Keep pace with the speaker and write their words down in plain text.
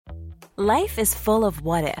Life is full of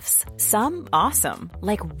what-ifs. Some awesome,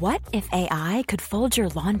 like what if AI could fold your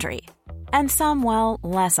laundry? And some, well,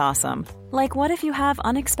 less awesome, like what if you have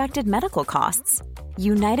unexpected medical costs?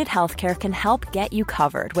 United Healthcare can help get you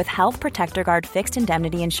covered with Health Protector Guard fixed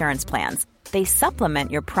indemnity insurance plans. They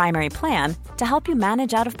supplement your primary plan to help you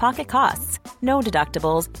manage out-of-pocket costs. No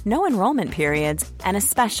deductibles, no enrollment periods, and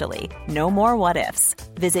especially no more what-ifs.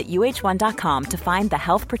 Visit uh1.com to find the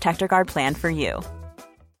Health Protector Guard plan for you.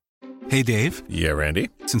 Hey, Dave. Yeah, Randy.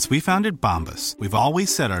 Since we founded Bombas, we've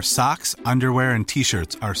always said our socks, underwear, and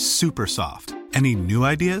T-shirts are super soft. Any new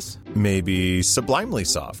ideas? Maybe sublimely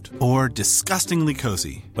soft. Or disgustingly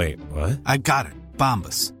cozy. Wait, what? I got it.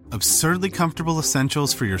 Bombas. Absurdly comfortable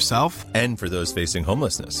essentials for yourself and for those facing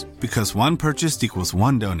homelessness. Because one purchased equals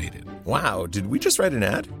one donated. Wow, did we just write an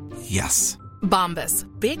ad? Yes. Bombas.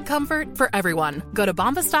 Big comfort for everyone. Go to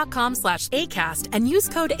bombas.com/ACAST and use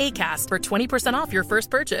code ACAST for 20% off your first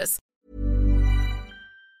purchase.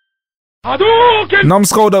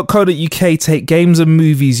 Numskull.co.uk take games and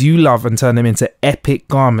movies you love and turn them into epic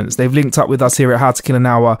garments. They've linked up with us here at How to Kill an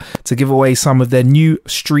Hour to give away some of their new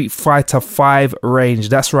Street Fighter 5 range.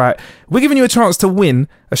 That's right. We're giving you a chance to win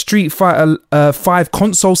a Street Fighter 5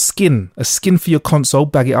 console skin. A skin for your console.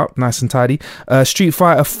 Bag it up nice and tidy. A Street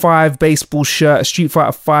Fighter 5 baseball shirt. A Street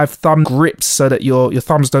Fighter 5 thumb grips so that your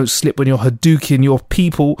thumbs don't slip when you're Hadouken your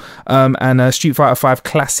people. And a Street Fighter 5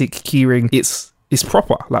 classic keyring. It's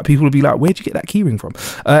proper. Like, people will be like, where'd you get that keyring from?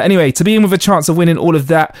 Anyway, to be in with a chance of winning all of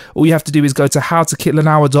that, all you have to do is go to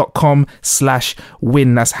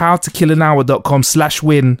howtokillanhour.com/win. That's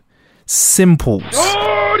howtokillanhour.com/win. Simple.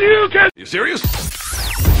 You serious?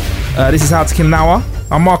 This is How to Kill an Hour.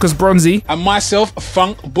 I'm Marcus Bronzy. And myself,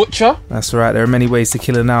 Funk Butcher. That's right. There are many ways to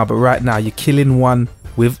kill an hour, but right now you're killing one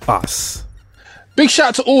with us. Big shout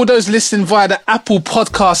out to all those listening via the Apple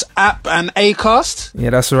Podcast app and Acast. Yeah,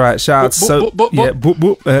 that's right. Shout out to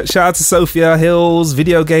shout out to Sophia Hills,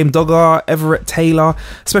 Video Game Dogger, Everett Taylor.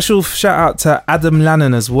 Special shout out to Adam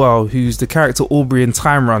Lannon as well, who's the character Aubrey in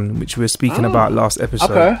Time Run, which we were speaking about last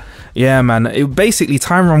episode. Okay. Yeah, man. Basically,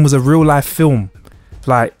 Time Run was a real life film,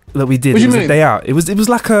 like that we did. It was a day out. It was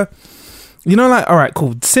like a, you know, like, all right,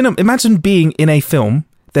 cool. Imagine being in a film.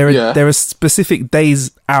 There are specific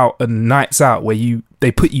days out and nights out where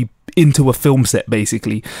they put you into a film set,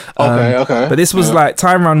 basically. Okay. But this was like,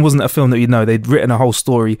 Time Run wasn't a film that they'd written a whole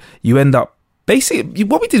story. You end up, basically,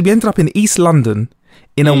 what we did, we ended up in East London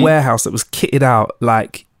in a warehouse that was kitted out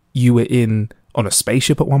like you were on a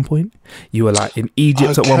spaceship at one point. You were like in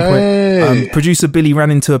Egypt at one point. Producer Billy ran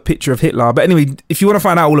into a picture of Hitler. But anyway, if you want to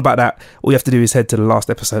find out all about that, all you have to do is head to the last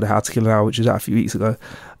episode of How to Kill an Hour, which was out a few weeks ago.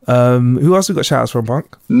 Who else we got shout outs from,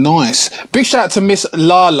 Punk? Nice. Big shout out to Miss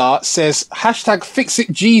Lala, says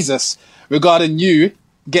 #FixItJesus regarding you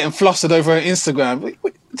getting flustered over her Instagram.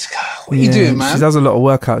 What are you doing, man? She does a lot of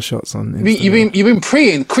workout shots on Instagram. You've been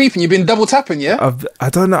creeping, you've been double tapping, yeah? I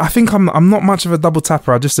don't know. I think I'm not much of a double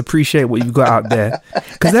tapper. I just appreciate what you've got out there.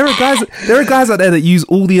 Because there are guys out there that use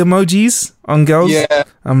all the emojis on girls. Yeah.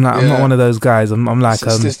 I'm not one of those guys. I'm like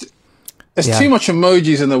There's too much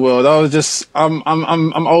emojis in the world.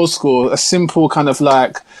 I'm old school. A simple kind of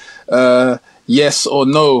like yes or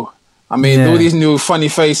no. I mean, all these new funny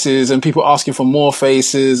faces and people asking for more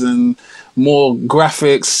faces and more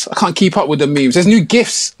graphics. I can't keep up with the memes. There's new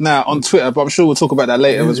GIFs now on Twitter, but I'm sure we'll talk about that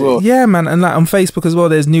later as well. Yeah, man. And like on Facebook as well,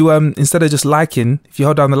 there's new, instead of just liking, if you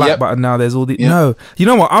hold down the like button now, there's all the, no. You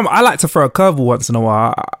know what? I like to throw a curveball once in a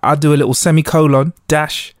while. I do a little semicolon,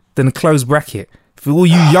 dash, then a close bracket. For all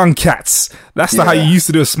you young cats, that's how you used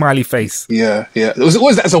to do a smiley face. Yeah. It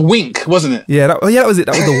was that as a wink, wasn't it? Yeah, that was it.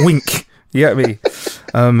 That was a wink. You get me?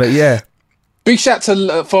 But yeah. Big shout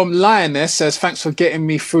to from Lioness, says thanks for getting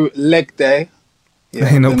me through leg day. Yeah,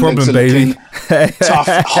 hey, no problem, baby. Tough,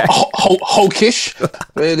 hulkish,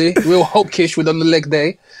 really, real hulkish with on the leg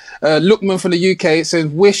day. Lookman from the UK says,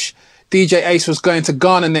 wish DJ Ace was going to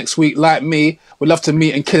Ghana next week like me. Would love to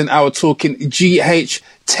meet and kill an hour talking GH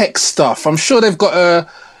tech stuff. I'm sure they've got a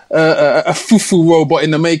fufu robot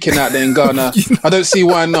in the making out there in Ghana. I don't see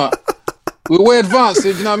why not. We're advanced,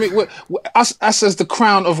 you know what I mean? Us as the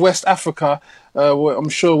crown of West Africa, I'm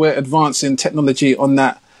sure we're advancing technology on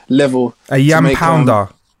that level. A yam pounder.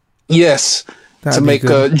 Yes. That'd to make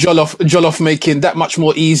jollof making that much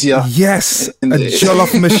more easier. Yes, a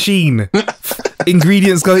jollof machine.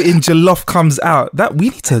 Ingredients go in, jollof comes out. That we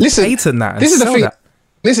need to patent that. This is the thing.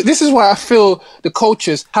 This is why I feel the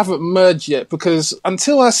cultures haven't merged yet, because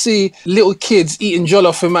until I see little kids eating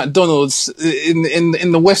jollof in McDonald's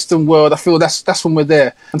in the Western world, I feel that's when we're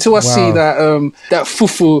there. Until I see that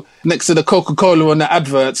fufu next to the Coca-Cola on the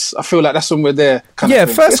adverts, I feel like that's when we're there.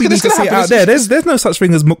 First we need to see it out there. There's no such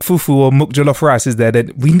thing as muk fufu or muk jollof rice, is there?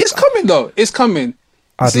 It's coming though. It's coming.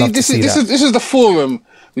 I'd love to see that. This is the forum.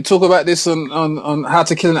 We talk about this on How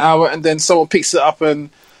to Kill an Hour, and then someone picks it up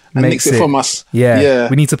and makes it from us. Yeah.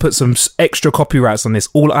 We need to put some extra copyrights on this.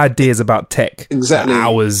 All ideas about tech. Exactly.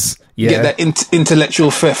 Hours. Yeah. Get that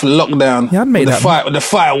intellectual theft lockdown. Yeah, I'd make that. Fight with the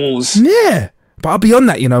firewalls. Yeah. But I'll be on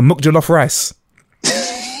that, muk jollof rice.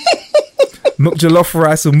 Muk jollof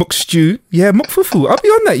rice or muk stew. Yeah, muk fufu. I'll be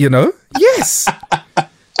on that, Yes.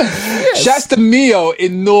 Shouts to Mio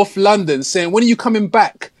in North London saying, when are you coming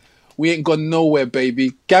back? We ain't gone nowhere,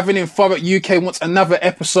 baby. Gavin in Thurrock, UK wants another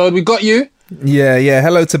episode. We got you. Yeah.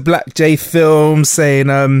 Hello to Black J Film saying,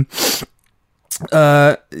 you know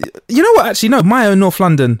what? Actually, no. Maya in North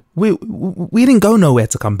London, we didn't go nowhere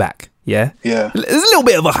to come back. Yeah. There's a little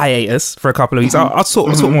bit of a hiatus for a couple of weeks. I'll talk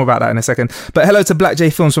more about that in a second. But hello to Black J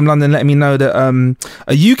Films from London, letting me know that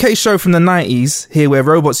a UK show from the 90s here where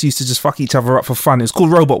robots used to just fuck each other up for fun. It's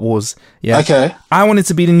called Robot Wars. Yeah. Okay. I wanted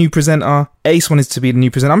to be the new presenter. Ace wanted to be the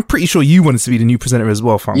new presenter. I'm pretty sure you wanted to be the new presenter as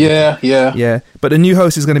well, fam. Yeah. But the new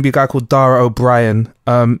host is going to be a guy called Dara O'Brien.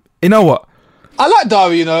 You know what? I like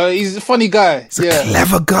Dara, he's a funny guy. He's a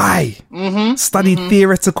clever guy. Studied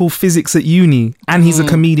theoretical physics at uni, and he's a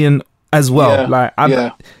comedian as well.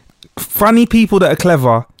 Funny people that are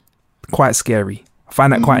clever, quite scary. I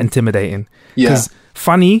find that quite intimidating. Because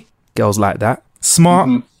funny, girls like that. Smart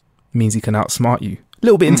means he can outsmart you. A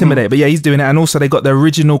little bit intimidating, but yeah, he's doing it. And also they got the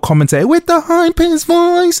original commentator with the high-pitched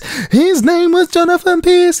voice. His name was Jonathan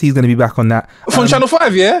Pierce. He's going to be back on that. From Channel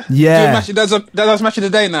 5, yeah? Yeah. That's Match of the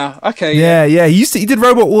Day now. Okay. Yeah. He did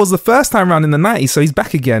Robot Wars the first time around in the 90s, so he's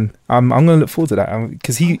back again. I'm going to look forward to that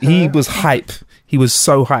because he was hype. He was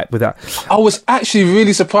so hyped with that. I was actually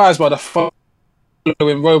really surprised by the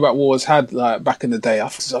following Robot Wars had back in the day. I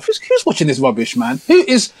was who's watching this rubbish, man? Who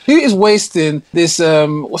is wasting this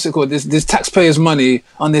what's it called? This taxpayers' money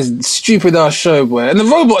on this stupid ass show, boy? And the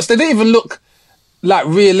robots, they didn't even look like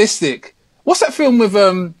realistic. What's that film with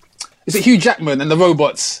is it Hugh Jackman and the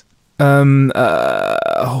robots? I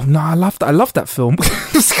love that film.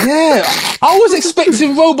 Yeah, I was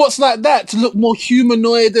expecting robots like that to look more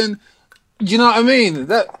humanoid and. Do you know what I mean?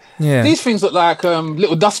 These things look like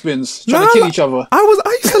little dustbins trying to kill each other.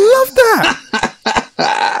 I used to love that.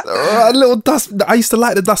 Little dust. I used to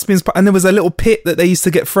like the dustbins, and there was a little pit that they used to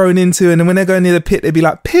get thrown into, and then when they go near the pit, they'd be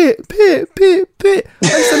like pit. I used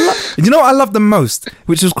to you know what I loved the most,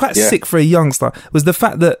 which was quite sick for a youngster, was the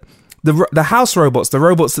fact that the house robots, the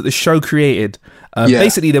robots that the show created.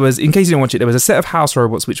 Basically, there was, in case you didn't watch it, there was a set of house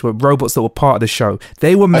robots which were robots that were part of the show.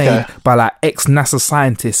 They were made by ex-NASA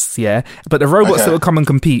scientists, but the robots that would come and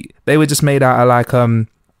compete, they were just made out of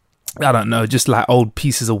I don't know, just old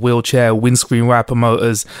pieces of wheelchair, windscreen wiper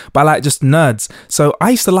motors, by just nerds. So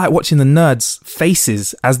I used to like watching the nerds'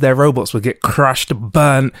 faces as their robots would get crushed,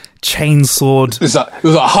 burnt, chainsawed. It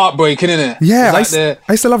was heartbreaking, innit? Yeah, I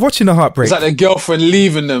used to love watching the heartbreak. It's like their girlfriend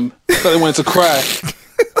leaving them. It's like they wanted to cry.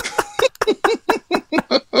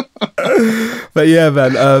 But yeah,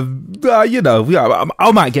 man,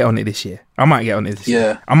 I might get on it this year. I might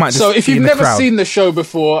just so if you've never seen the show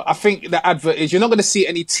before, I think the advert is you're not going to see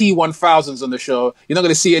any T1000s on the show. You're not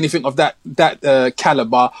going to see anything of that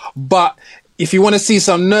caliber. But if you want to see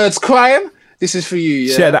some nerds crying, this is for you.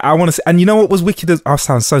 Yeah, that I want to see. And you know what was wicked? I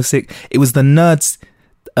sound so sick. It was the nerds.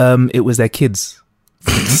 It was their kids.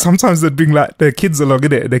 Sometimes they'd bring their kids along,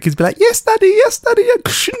 innit? And their kids be like, yes, daddy.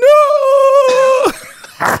 No.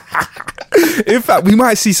 In fact, we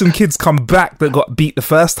might see some kids come back that got beat the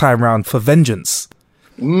first time round for vengeance.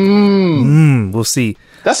 We'll see.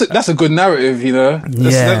 That's a good narrative,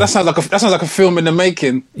 That sounds like a film in the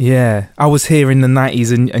making. Yeah, I was here in the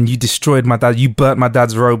 90s, and you destroyed my dad. You burnt my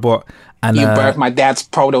dad's robot, and you burnt my dad's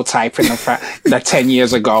prototype in 10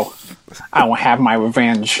 years ago. I will have my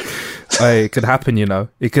revenge. Hey, it could happen,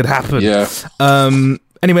 It could happen. Yeah.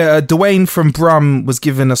 Anyway, Dwayne from Brum was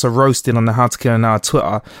giving us a roasting on the How to Kill an Hour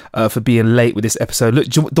Twitter for being late with this episode. Look,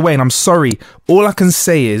 Dwayne, I'm sorry. All I can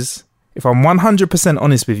say is, if I'm 100%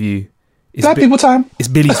 honest with you, it's Black people time. It's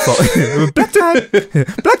Billy's fault. Black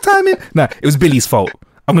timing. No, it was Billy's fault.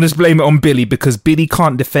 I'm going to blame it on Billy because Billy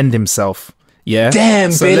can't defend himself. Yeah.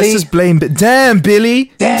 Damn, so Billy. Let's just blame. Damn,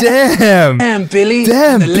 Billy. Damn, Billy.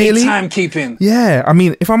 Damn, the Billy. Late timekeeping. Yeah. I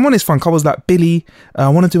mean, if I'm honest, Funk, I was like, Billy, I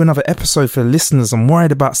want to do another episode for the listeners. I'm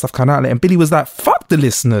worried about stuff coming out late. And Billy was like, fuck the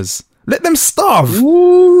listeners. Let them starve.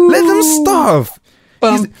 Ooh. Let them starve.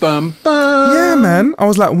 Yeah, man. I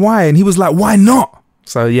was like, why? And he was like, why not?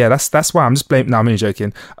 So yeah, that's why I'm just blaming. No, I'm only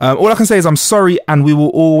joking. All I can say is I'm sorry, and we will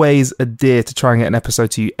always adhere to try and get an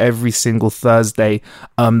episode to you every single Thursday.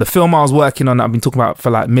 The film I was working on, that I've been talking about for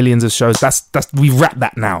like millions of shows. That's we wrapped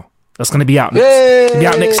that now. That's going to be out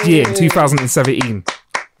next year in 2017.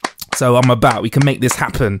 So we can make this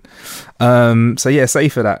happen. So yeah, say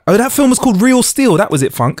for that. Oh, that film was called Real Steel. That was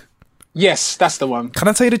it, Funk. Yes, that's the one. Can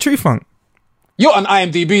I tell you the truth, Funk? You're on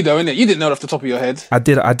IMDb though, innit? You didn't know it off the top of your head. I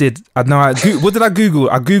did. What did I Google?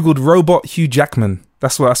 I Googled robot Hugh Jackman.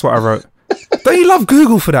 That's what I wrote. Don't you love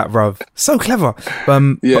Google for that, bruv? So clever.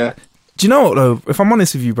 Yeah. Do you know what though? If I'm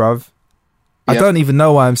honest with you, bruv, I don't even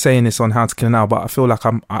know why I'm saying this on How to Kill an Hour, but I feel like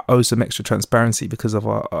I owe some extra transparency because of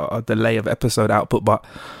a delay of episode output. But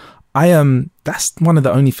that's one of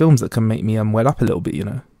the only films that can make me well up a little bit, you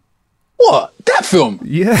know. What? That film?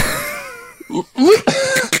 Yeah.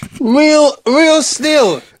 Real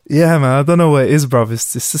Steel. Yeah, man. I don't know what it is, bruv.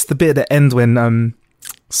 It's just the bit at the end when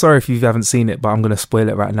sorry if you haven't seen it, but I'm gonna spoil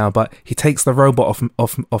it right now. But he takes the robot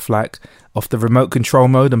off the remote control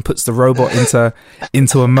mode and puts the robot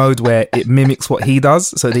into a mode where it mimics what he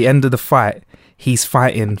does. So at the end of the fight, he's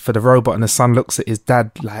fighting for the robot, and the son looks at his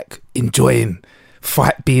dad like enjoying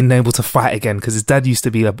being able to fight again, because his dad used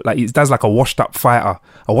to be his dad's like a washed up fighter,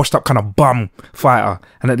 a washed up kind of bum fighter,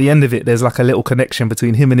 and at the end of it there's like a little connection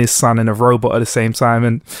between him and his son and a robot at the same time.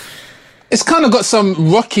 And it's kind of got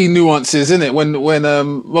some Rocky nuances in it when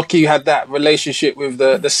Rocky had that relationship with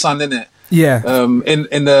the son in it. Yeah.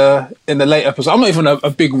 In the late episode, I'm not even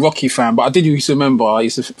a big Rocky fan, but I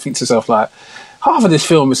used to think to myself, like, half of this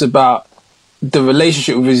film is about the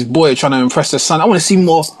relationship with his boy trying to impress the son. I want to see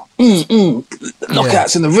more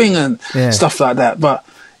knockouts in the ring and stuff like that. But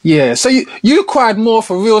yeah, so you cried more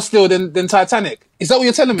for Real Steel than Titanic. Is that what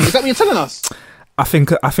you're telling me? Is that what you're telling us? I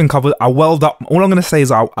think I welled up. All I'm going to say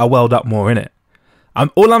is I welled up more in it.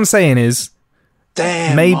 All I'm saying is,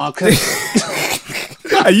 damn, Marcus.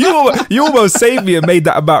 you almost saved me and made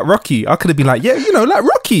that about Rocky. I could have been like, yeah, you know, like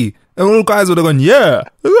Rocky. And all the guys would have gone, yeah,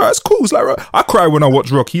 that's cool. It's like, I cry when I watch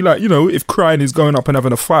Rocky. Like, you know, if crying is going up and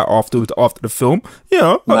having a fight after the film, you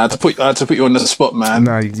know. I had to put you on the spot, man.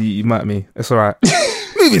 No, you might me. It's all right.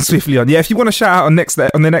 Moving swiftly on. Yeah, if you want to shout out on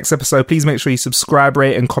the next episode, please make sure you subscribe,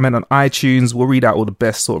 rate, and comment on iTunes. We'll read out all the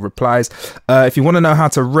best sort of replies. If you want to know how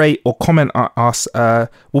to rate or comment on us,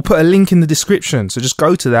 we'll put a link in the description. So just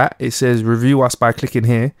go to that. It says review us by clicking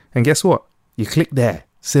here. And guess what? You click there.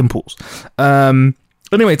 Simples.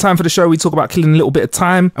 Anyway, time for the show. We talk about killing a little bit of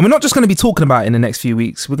time. And we're not just going to be talking about it in the next few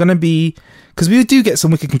weeks. We're going to be... Because we do get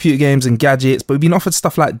some wicked computer games and gadgets, but we've been offered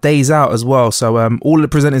stuff like Days Out as well. So all the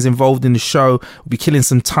presenters involved in the show will be killing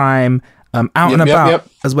some time out and about,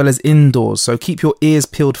 as well as indoors. So keep your ears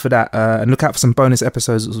peeled for that. And look out for some bonus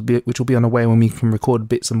episodes, which will be on the way when we can record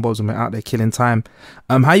bits and bobs when we're out there killing time.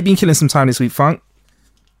 How you been killing some time this week, Funk?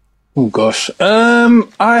 Oh, gosh.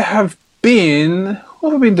 I have been...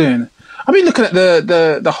 What have I been doing? I've been looking at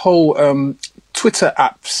the whole Twitter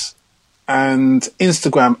apps and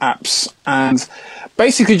Instagram apps, and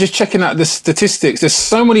basically just checking out the statistics. There's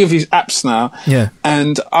so many of these apps now,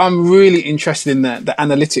 and I'm really interested in the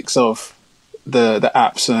analytics of the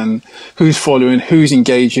apps and who's following, who's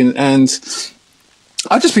engaging, and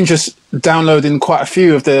I've just been downloading quite a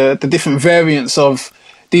few of the different variants of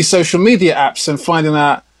these social media apps and finding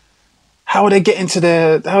out how are they getting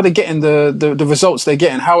the results they're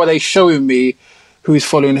getting? How are they showing me who's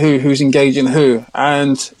following who's engaging who?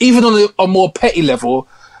 And even on a more petty level,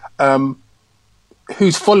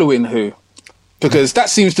 who's following who? Because that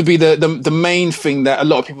seems to be the main thing that a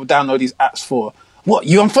lot of people download these apps for. What,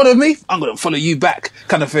 you unfollowed me? I'm going to follow you back,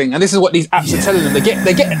 kind of thing. And this is what these apps are telling them. They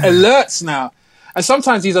get alerts now. And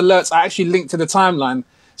sometimes these alerts are actually linked to the timeline.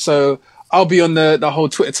 So I'll be on the whole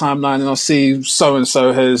Twitter timeline and I'll see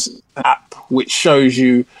so-and-so has an app which shows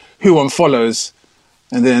you who unfollows,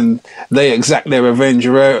 and then they exact their revenge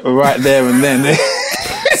right there and then.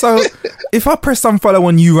 So if I press unfollow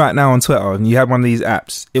on you right now on Twitter and you had one of these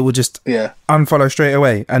apps, it will just unfollow straight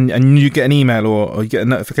away, and you get an email or you get a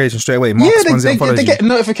notification straight away. They get a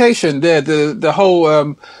notification. The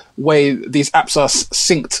whole way these apps are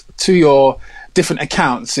synced to your different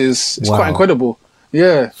accounts is quite incredible.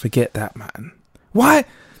 Yeah. Forget that, man. Why?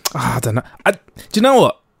 I don't know. Do you know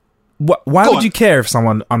what? Why would you care if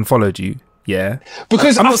someone unfollowed you? Yeah.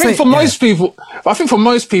 Because I think for most people,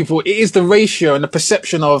 it is the ratio and the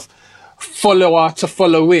perception of follower to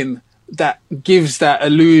follow in that gives that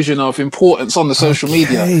illusion of importance on the social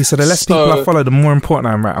media. Okay, so the less people I follow, the more important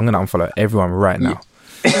I am. Right, I'm going to unfollow everyone right now.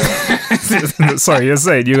 Sorry, you're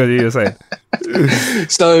saying.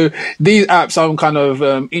 So these apps I'm kind of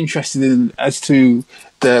interested in as to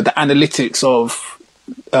the analytics of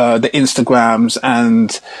the Instagrams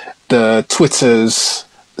and the Twitters.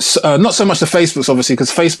 Not so much the Facebooks, obviously, because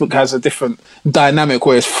Facebook has a different dynamic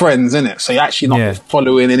where it's friends, in it. So you're actually not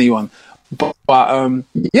following anyone. But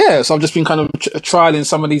yeah, so I've just been kind of trialing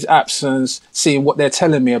some of these apps and seeing what they're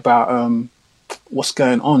telling me about what's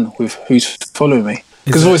going on with who's following me.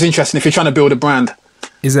 Because it's always interesting if you're trying to build a brand.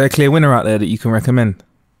 Is there a clear winner out there that you can recommend?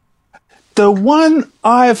 The one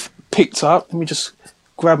I've picked up, let me just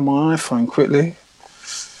grab my iPhone quickly.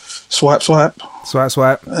 Swipe.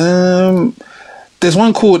 There's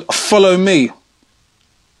one called Follow Me,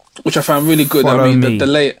 which I found really good. Follow Me.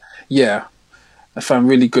 I found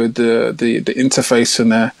really good the interface in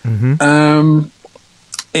there.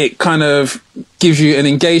 It kind of gives you an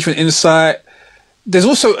engagement insight. There's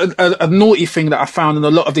also a naughty thing that I found in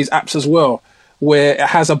a lot of these apps as well, where it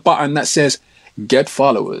has a button that says get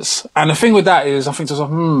followers. And the thing with that is, I think to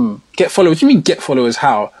myself, get followers? What do you mean get followers?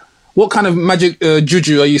 How? What kind of magic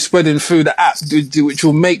juju are you spreading through the app which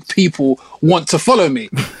will make people want to follow me?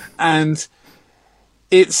 And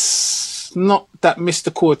it's not that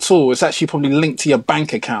mystical at all. It's actually probably linked to your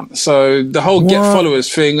bank account. So the whole get followers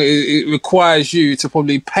thing, it requires you to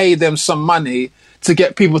probably pay them some money to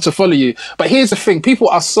get people to follow you. But here's the thing. People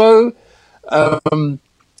are so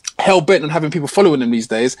hell-bent on having people following them these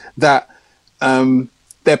days that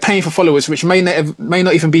they're paying for followers which may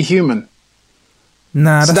not even be human.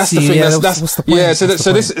 Nah, so that's the thing. What's the point? Yeah, so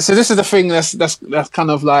this is the thing that's kind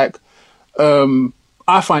of like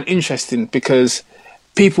I find interesting, because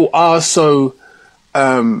people are so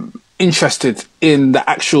interested in the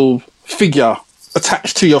actual figure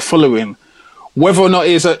attached to your following, whether or not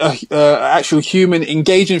it is a actual human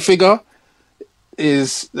engaging figure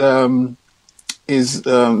is not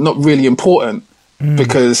really important,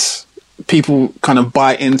 because people kind of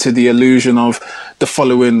buy into the illusion of the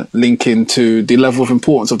following linking to the level of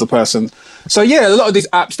importance of the person. So yeah, a lot of these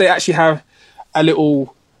apps, they actually have a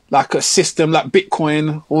little, like a system like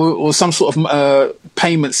Bitcoin or some sort of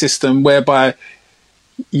payment system whereby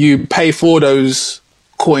you pay for those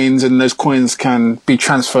coins and those coins can be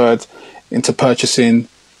transferred into purchasing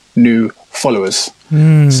new followers.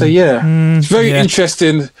 So yeah, it's very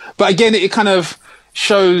interesting. But again, it kind of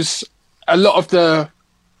shows a lot of the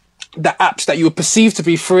apps that you would perceive to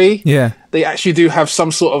be free, they actually do have some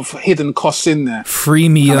sort of hidden costs in there.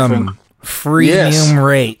 Freemium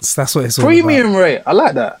rates. That's what it's all Premium about. rate. I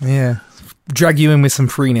like that. Yeah. Drag you in with some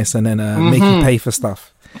freeness and then make you pay for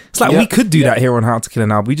stuff. It's like we could do that here on How to Kill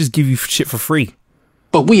an Album. We just give you shit for free.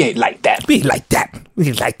 But we ain't like that. We ain't like that.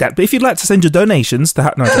 But if you'd like to send your donations to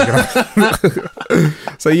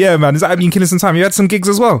So yeah, man, is that been killing some time? You had some gigs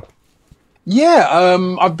as well? Yeah,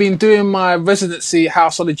 I've been doing my residency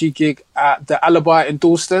Houseology gig at the Alibi in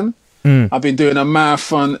Dalston. I've been doing a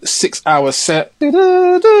marathon 6-hour set. Jeez.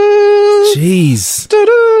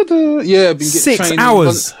 Yeah, I've been 6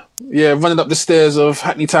 hours. Running up the stairs of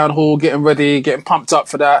Hackney Town Hall, getting ready, getting pumped up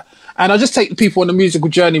for that. And I just take people on a musical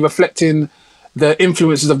journey, reflecting the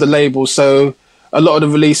influences of the label. So a lot of the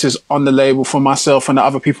releases on the label for myself and the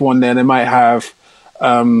other people on there, they might have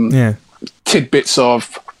tidbits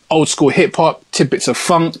of old school hip hop, tidbits of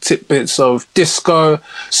funk, tidbits of disco.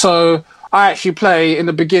 So I actually play in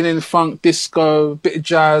the beginning funk, disco, bit of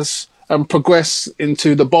jazz, and progress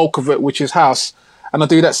into the bulk of it, which is house. And I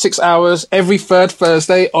do that 6 hours every third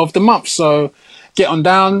Thursday of the month. So get on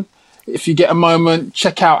down. If you get a moment,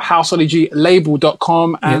 check out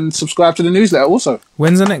houseologylabel.com and subscribe to the newsletter also.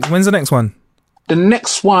 When's the next one? The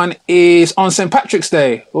next one is on St. Patrick's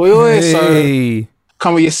Day. So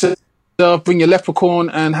come with yourself, bring your leprechaun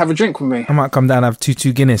and have a drink with me. I might come down and have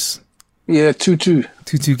 2 Guinness. Yeah, 2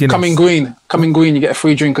 Guinness. Come in green, you get a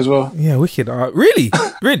free drink as well. Yeah, wicked. Really?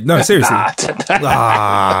 No, seriously.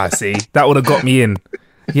 See, that would have got me in.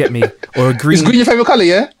 Get me. Or a green. Is green your favourite colour,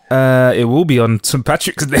 yeah? It will be on St.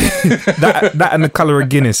 Patrick's Day. that and the colour of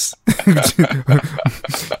Guinness.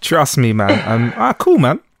 Trust me, man. Cool,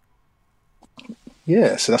 man.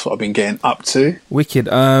 Yeah, so that's what I've been getting up to. Wicked.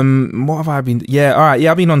 What have I been? Yeah, all right.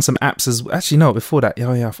 Yeah, I've been on some apps as actually no. Before that,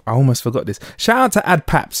 I almost forgot this. Shout out to Ad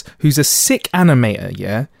Paps, who's a sick animator.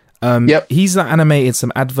 Yeah. Yep. He's animated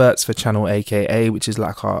some adverts for Channel AKA, which is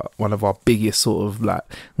like one of our biggest sort of like,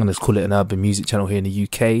 I'm gonna call it an urban music channel here in the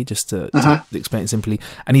UK, just to explain it simply.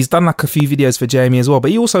 And he's done like a few videos for Jamie as well.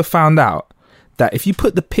 But he also found out that if you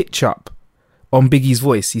put the pitch up on Biggie's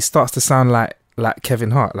voice, he starts to sound like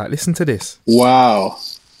Kevin Hart. Like, listen to this. Wow.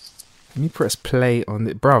 Let me press play on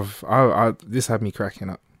it, bruv. This had me cracking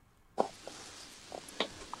up.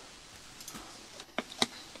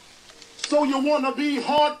 So you wanna be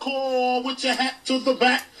hardcore with your hat to the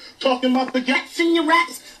back, talking about the gaps in your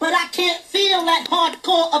raps, but I can't feel that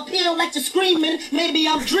hardcore appeal like you're screaming. Maybe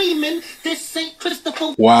I'm dreaming. This ain't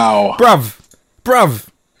Christopher. Wow, bruv.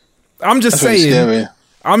 I'm just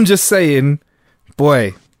saying,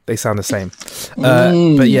 boy, they sound the same.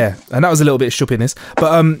 But yeah, and that was a little bit of shoppiness.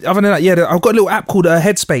 But other than that, yeah, I've got a little app called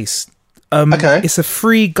Headspace. Okay. It's a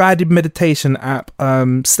free guided meditation app.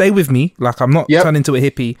 Stay with me, like I'm not turning into a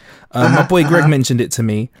hippie. My boy Greg mentioned it to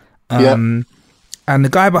me. And the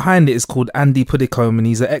guy behind it is called Andy Puddicombe, and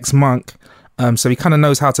he's an ex-monk. So he kind of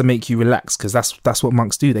knows how to make you relax, because that's what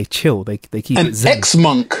monks do. They chill. They keep it zen. An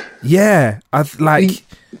ex-monk. Yeah,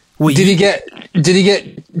 did he get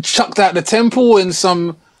chucked out the temple in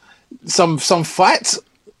some fight?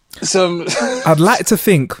 I'd like to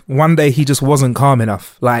think one day he just wasn't calm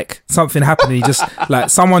enough. Like something happened and he just like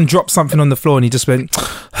someone dropped something on the floor and he just went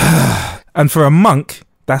and for a monk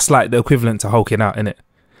that's like the equivalent to hulking out, innit?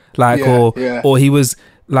 Like or he was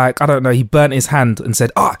like, I don't know, he burnt his hand and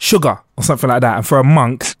said sugar or something like that. And for a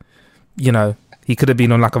monk, you know, he could have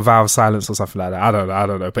been on like a vow of silence or something like that. I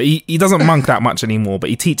don't know. But he doesn't monk that much anymore, but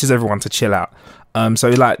he teaches everyone to chill out. So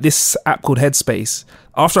like this app called Headspace,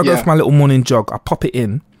 after I go for my little morning jog, I pop it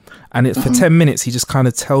in, and it's for 10 minutes, he just kind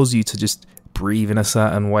of tells you to just breathe in a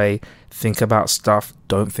certain way, think about stuff,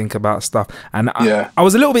 don't think about stuff. And I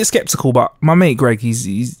was a little bit skeptical, but my mate Greg,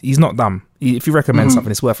 he's not dumb. If you recommend something,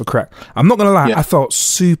 it's worth a crack. I'm not going to lie, I felt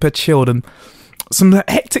super chilled, and some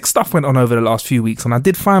hectic stuff went on over the last few weeks, and I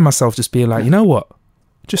did find myself just being like, you know what?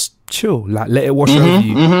 Just chill, like let it wash over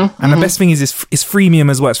you. And the best thing is it's freemium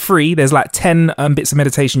as well. It's free. There's like 10 bits of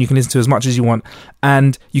meditation you can listen to as much as you want,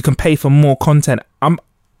 and you can pay for more content.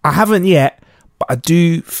 I haven't yet, but I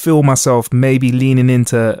do feel myself maybe leaning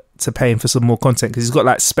into paying for some more content, because he's got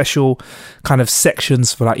like special kind of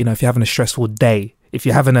sections for like, you know, if you're having a stressful day, if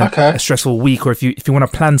you're having a stressful week, or if you want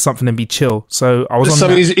to plan something and be chill. So I was on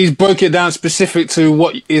that. He's broke it down specific to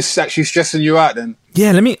what is actually stressing you out then.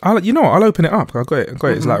 Yeah, I'll open it up. I got it.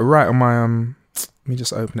 It's like right on my let me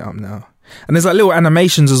just open it up now. And there's like little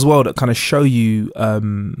animations as well that kind of show you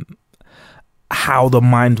how the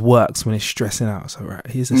mind works when it's stressing out. So right,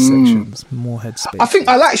 here's the sections, more Headspace. I think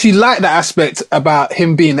I actually like that aspect about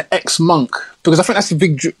him being an ex-monk, because I think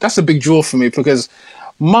that's a big draw for me, because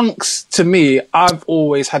monks, to me, I've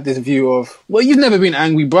always had this view of, well, you've never been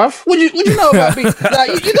angry, bruv. What you know about me?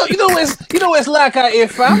 Like, you know what it's like out here,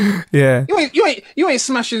 fam. Yeah. You ain't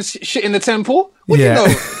smashing shit in the temple. What you know?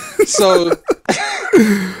 So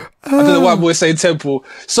I don't know why I'm always saying temple.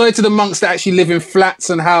 Sorry to the monks that actually live in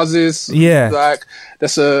flats and houses. Yeah. Like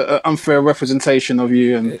that's a unfair representation of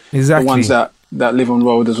you, and the ones that live on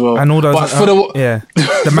road as well. And all those, but for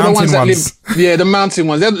the mountain ones. The mountain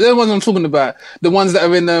ones. They're the ones I'm talking about. The ones that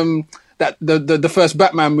are in the first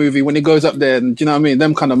Batman movie, when he goes up there, and do you know what I mean?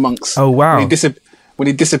 Them kind of monks. Oh wow. When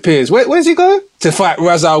he disappears. Where's he go? To fight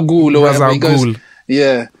Ra's al Ghul or whatever. He goes,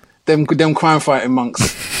 yeah. Them crime fighting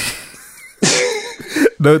monks.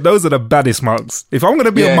 Those are the baddest monks. If I'm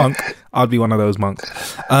gonna be a monk, I'd be one of those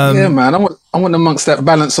monks. Yeah, man. I want the monks that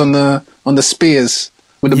balance on the spears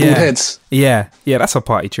with the bald heads. Yeah, that's a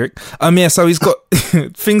party trick. So he's got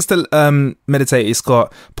things to meditate. He's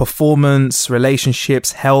got performance,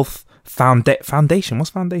 relationships, health, foundation.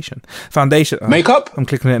 What's foundation? Foundation. Makeup. I'm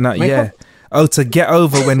clicking it now. Makeup? Yeah. Oh, to get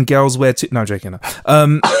over when girls wear no, I'm joking.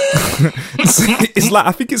 It's like,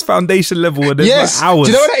 I think it's foundation level, and there's like hours.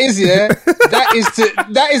 Do you know what that is? Yeah,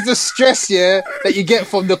 that is the stress. Yeah, that you get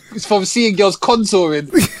from seeing girls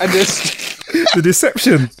contouring, and the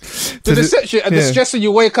deception, and the stress when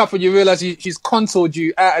you wake up and you realize she's contoured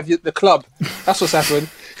you out of the club. That's what's happened.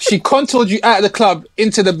 She contoured you out of the club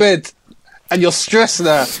into the bed, and you're stressed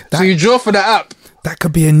now. So you draw for the app. That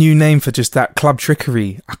could be a new name for just that club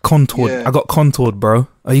trickery. I got contoured, bro.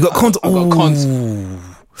 Oh, you got contoured? I got contoured.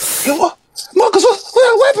 Yo, what? Marcus,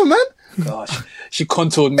 what happened, man? Gosh, she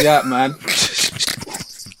contoured me out, man.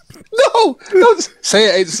 No, don't say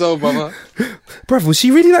it ain't so, brother. Bruv, was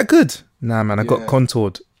she really that good? Nah, man, I got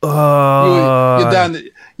contoured.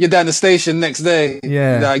 You're down the station next day.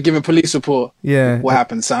 Yeah. Give a police report. Yeah. What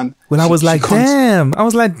happened, son? Well, I was like, damn. Danielle. I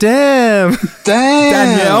was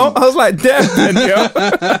like, damn, Danielle.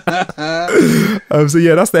 So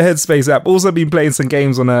yeah, that's the Headspace app. Also been playing some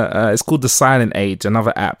games on it's called The Silent Age,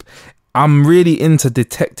 another app. I'm really into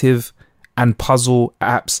detective and puzzle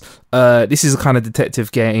apps. This is a kind of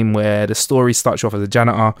detective game where the story starts off as a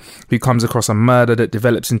janitor who comes across a murder that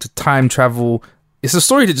develops into time travel. It's a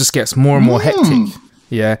story that just gets more and more hectic.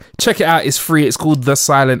 Yeah, check it out. It's free. It's called The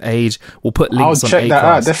Silent Age. We'll put links on Acast. I'll check that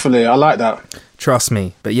out, definitely. I like that. Trust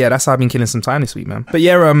me. But yeah, that's how I've been killing some time this week, man. But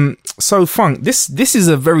yeah, so Funk, this is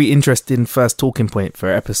a very interesting first talking point for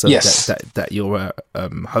an episode that you're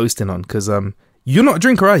hosting on, because you're not a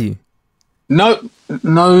drinker, are you? No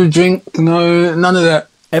drink, none of that.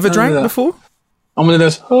 Ever drank before? I'm one of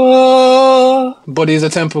those body is a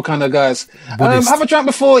temple kind of guys. Have I drank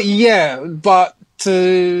before? Yeah, but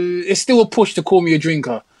it's still a push to call me a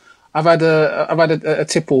drinker. I've had a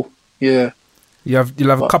tipple. Yeah. You'll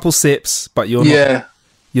have a couple sips, but you're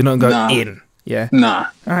not going in. Yeah. Nah.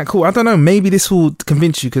 All right, cool. I don't know. Maybe this will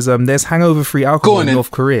convince you, because there's hangover-free alcohol in North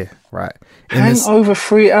Korea, right?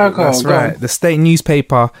 Hangover-free alcohol. That's right. The state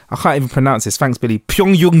newspaper, I can't even pronounce this. Thanks, Billy.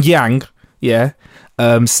 Pyongyang,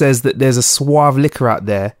 says that there's a suave liquor out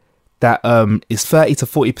there that is 30 to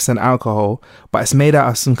 40% alcohol, but it's made out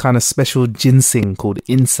of some kind of special ginseng called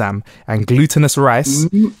insam and glutinous rice.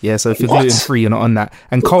 Yeah, so if you're gluten-free, you're not on that.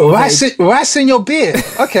 And rice in your beer.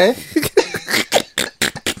 Okay.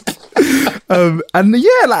 And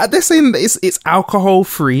yeah, like they're saying it's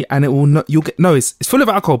alcohol-free, and it will not. It's full of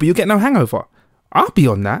alcohol, but you'll get no hangover. I'll be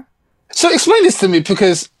on that. So explain this to me,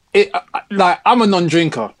 because I'm a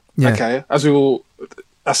non-drinker. Yeah. Okay, as we all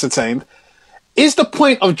ascertained. Is the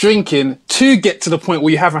point of drinking to get to the point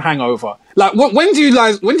where you have a hangover? Like, when do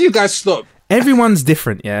you guys stop? Everyone's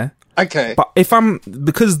different, yeah. Okay. But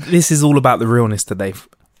because this is all about the realness today,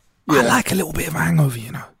 I like a little bit of a hangover,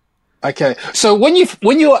 you know. Okay. So when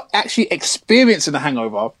you're actually experiencing a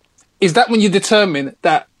hangover, is that when you determine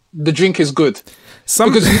that the drink is good?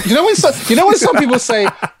 Because you know when some people say,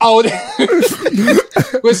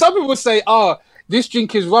 when some people say, this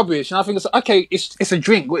drink is rubbish, and I think it's a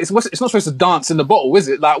drink. It's not supposed to dance in the bottle, is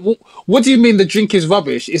it? Like, what do you mean the drink is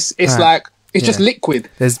rubbish? It's like it's just liquid.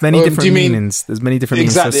 There's many different meanings. There's many different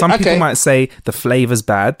meanings. So some people might say the flavor's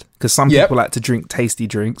bad, because some people like to drink tasty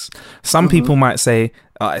drinks. Some people might say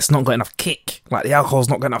it's not got enough kick. Like, the alcohol's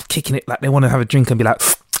not got enough kick in it. Like, they want to have a drink and be like,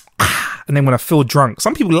 and then when I feel drunk.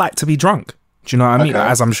 Some people like to be drunk. Do you know what I mean?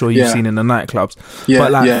 Like, as I'm sure you've seen in the nightclubs. Yeah,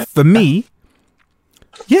 but for me.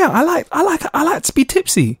 Yeah, I like to be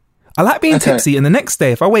tipsy. I like being tipsy, and the next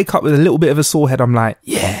day, if I wake up with a little bit of a sore head, I'm like,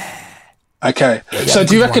 Okay. So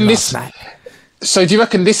do you reckon this? So do you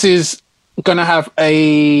reckon this is gonna have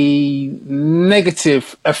a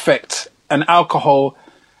negative effect, an alcohol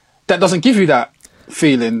that doesn't give you that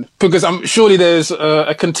feeling? Because surely there's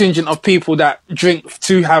a contingent of people that drink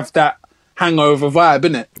to have that hangover vibe,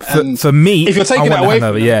 innit? For me, if you're taking that away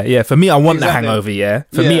from them, for me, I want the hangover.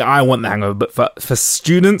 For me, I want the hangover. But for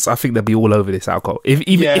students, I think they'll be all over this alcohol, if it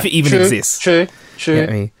even exists. True. You get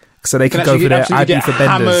me? So they can go for their IB for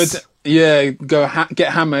benders. Get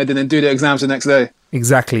hammered and then do the exams the next day.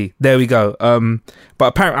 Exactly. There we go. But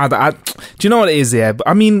apparently, do you know what it is? Yeah, but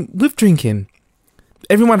I mean, with drinking,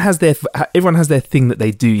 everyone has their thing that they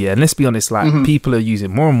do. Yeah, and let's be honest, like people are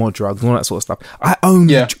using more and more drugs and all that sort of stuff. I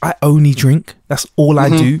only drink. That's all I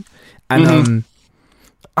do, and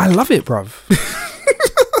I love it, bruv.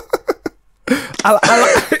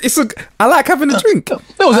 I like having a drink.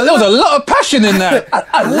 There was a lot of passion in that.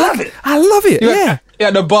 I love it. I love it. Yeah.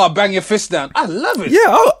 At the bar, bang your fist down. I love it. Yeah.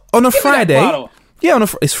 Oh, on a Friday. Yeah,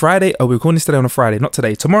 it's Friday. Oh, we're recording this today on a Friday, not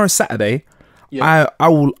today. Tomorrow's Saturday. Yeah.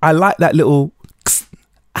 I like that little.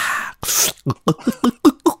 I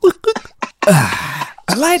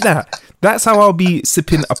like that. That's how I'll be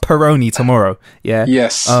sipping a Peroni tomorrow. Yeah.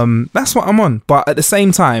 Yes. That's what I'm on. But at the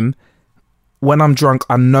same time, when I'm drunk,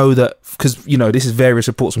 I know that, because this is various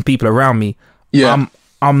reports from people around me. Yeah.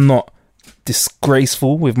 I'm not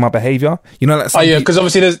disgraceful with my behaviour. Because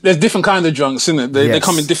obviously there's different kinds of drunks, isn't it? They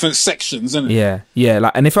come in different sections, isn't it? Yeah.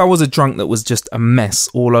 Like, and if I was a drunk that was just a mess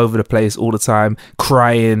all over the place all the time,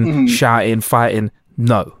 crying, shouting, fighting,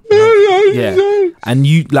 no. Yeah. And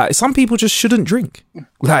some people just shouldn't drink.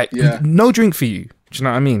 Like, no drink for you. Do you know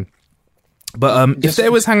what I mean? But if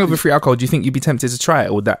there was hangover-free alcohol, do you think you'd be tempted to try it,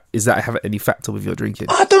 or is that have any factor with your drinking?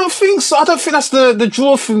 I don't think so. I don't think that's the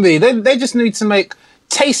draw for me. They just need to make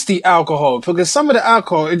tasty alcohol, because some of the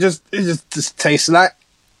alcohol it just tastes like,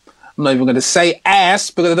 I'm not even going to say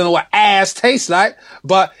ass, because I don't know what ass tastes like,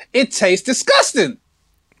 but it tastes disgusting.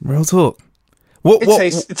 Real talk.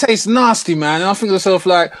 It tastes nasty, man. And I think to myself,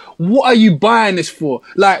 like, what are you buying this for?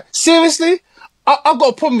 Like, seriously? I've got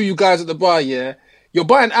a problem with you guys at the bar, yeah? You're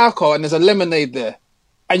buying alcohol and there's a lemonade there.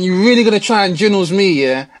 And you're really going to try and ginnels me,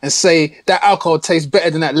 yeah? And say that alcohol tastes better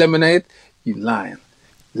than that lemonade? You lying.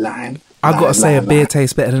 I've got to say a beer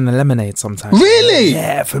tastes better than a lemonade sometimes. Really?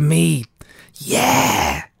 Yeah, for me.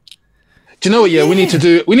 Yeah. Do you know what? Yeah, we need to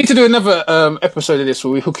do another episode of this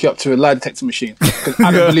where we hook you up to a lie detector machine. Because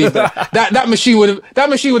I don't believe that machine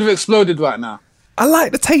would have exploded right now. I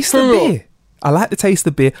like the taste of beer. I like the taste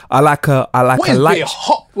of beer. I like what a is light. beer?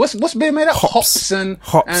 What's beer made of? Hops and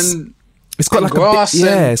it's got like grass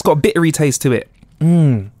a it's got a bittery taste to it.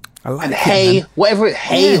 I like and it, hay, man. whatever it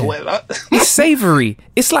hay. Yeah. Whatever. It's savoury.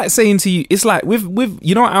 It's like saying to you, it's like with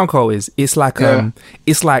you know what alcohol is? It's like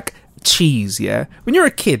it's like cheese, yeah? When you're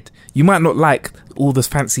a kid, you might not like all the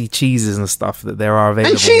fancy cheeses and stuff that there are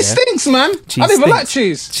available. And cheese stinks, man. Cheese I don't even like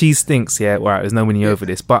stinks. cheese. Cheese stinks, yeah. Right, there's no winning over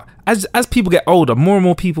this. But as people get older, more and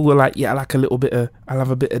more people were like, yeah, I like a little bit of, I'll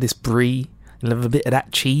have a bit of this brie, I'll have a bit of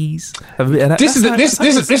that cheese, have a bit of that. This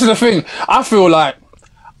is the thing. I feel like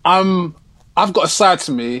I've got a side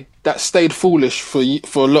to me that stayed foolish for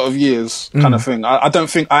a lot of years, kind of thing. I don't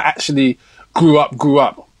think I actually grew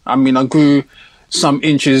up. I mean, I grew some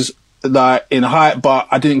inches like in height, but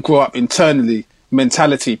I didn't grow up internally,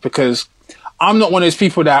 mentality, because I'm not one of those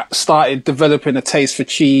people that started developing a taste for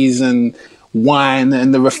cheese and wine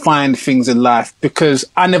and the refined things in life, because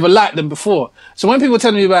I never liked them before. So when people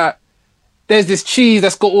tell me about there's this cheese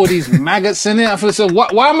that's got all these maggots in it, I feel so,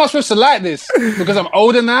 why am I supposed to like this? Because I'm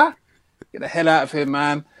older now? Get the hell out of here,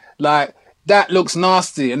 man. Like, that looks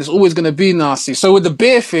nasty and it's always going to be nasty. So with the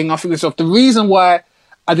beer thing, I think it's the reason why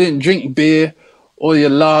I didn't drink beer or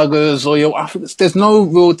your lagers or I think there's no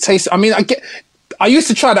real taste. I mean, I used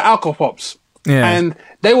to try the alcohol pops, and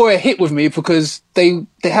they were a hit with me because they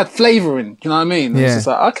had flavouring. You know what I mean? Yeah. It's just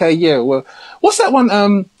like, okay, yeah. Well, what's that one?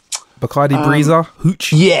 Bacardi Breezer,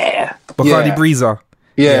 Hooch. Yeah, Bacardi Breezer.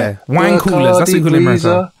 Yeah. Wine coolers. That's what you call it in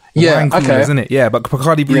America. Yeah, Wine coolers, okay. isn't it? Yeah, but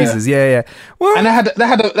Bacardi Breezers. Yeah. Well, and they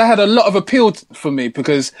had a lot of appeal for me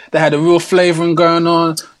because they had a real flavouring going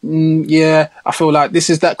on. Yeah, I feel like this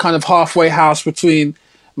is that kind of halfway house between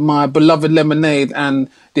my beloved lemonade and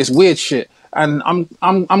this weird shit, and I'm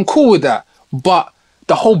cool with that. But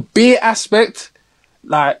the whole beer aspect,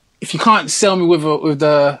 like, if you can't sell me with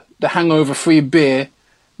the hangover free beer,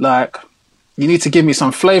 like, you need to give me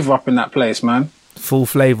some flavour up in that place, man. Full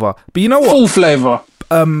flavour. But you know what? Full flavour.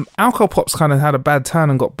 Alcohol pops kind of had a bad turn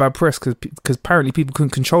and got bad press because apparently people couldn't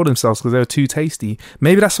control themselves because they were too tasty.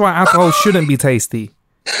 Maybe that's why alcohol shouldn't be tasty.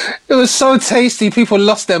 It was so tasty, people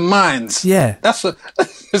lost their minds. Yeah. That's what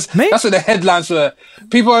the headlines were.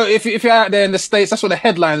 People, if you're out there in the States, that's what the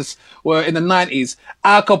headlines were in the 90s.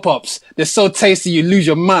 Alcohol pops, they're so tasty you lose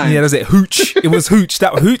your mind. Yeah, that's it. Hooch. It was Hooch.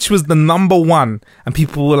 That Hooch was the number one. And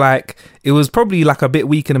people were like, it was probably like a bit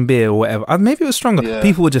weaker than beer or whatever. Maybe it was stronger. Yeah.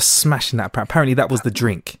 People were just smashing that. Apparently that was the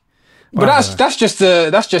drink. But that's just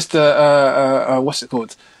what's it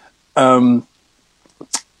called?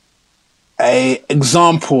 A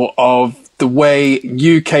example of the way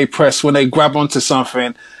UK press, when they grab onto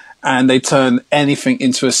something and they turn anything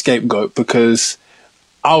into a scapegoat, because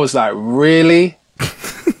I was like, really?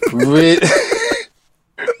 Really?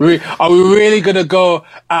 Are we really going to go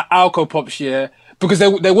at alcohol pops here? Because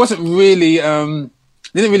there wasn't really, they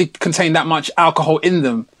didn't really contain that much alcohol in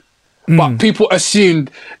them. But people assumed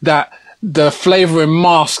that the flavouring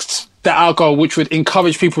masked the alcohol, which would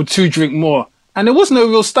encourage people to drink more. And there was no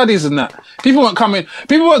real studies in that. People weren't coming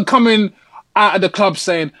out of the club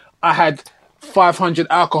saying, I had 500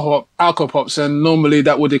 alcohol pops, and normally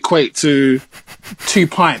that would equate to 2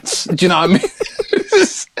 pints. Do you know what I mean?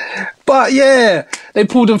 But yeah, they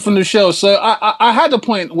pulled them from the shelves. So I had a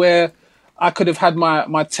point where I could have had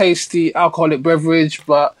my tasty alcoholic beverage,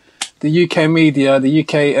 but the UK media, the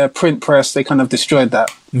UK print press, they kind of destroyed that.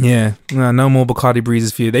 Yeah, no more Bacardi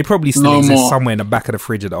Breezes for you. They probably still exist somewhere in the back of the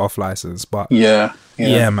fridge at the off license, but yeah,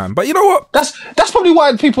 man. But you know what? That's probably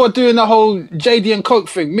why people are doing the whole JD and Coke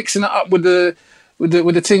thing, mixing it up with the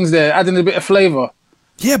things there, adding a bit of flavour.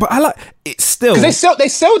 Yeah, but I like it still. Because they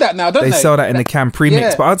sell that now, don't they? They sell that in the can pre-mix,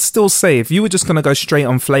 Yeah. but I'd still say if you were just gonna go straight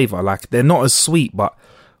on flavour, like they're not as sweet, but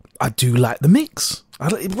I do like the mix. I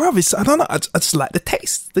don't know. I just like the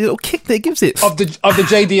taste, the little kick that it gives it of the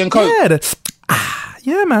JD and Coke. Yeah,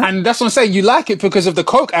 yeah, man. And that's what I'm saying. You like it because of the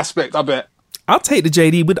Coke aspect, I bet. I'll take the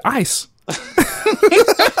JD with ice.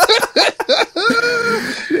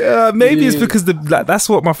 Maybe it's because that's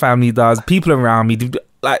what my family does. People around me do,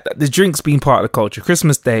 like, the drinks being part of the culture.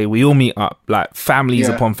 Christmas Day, we all meet up, like families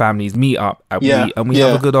upon families meet up, and we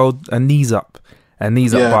have a good old knees up. But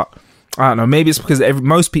I don't know. Maybe it's because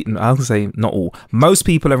most people, I'll say not all, most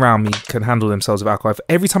people around me can handle themselves with alcohol. If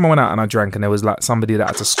every time I went out and I drank and there was like somebody that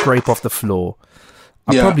had to scrape off the floor,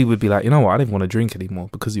 I probably would be like, you know what, I didn't want to drink anymore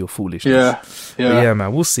because of your foolishness. Yeah,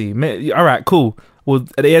 man. We'll see. All right, cool. Well,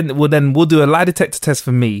 at the end, we'll do a lie detector test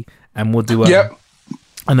for me, and we'll do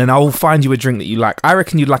and then I'll find you a drink that you like. I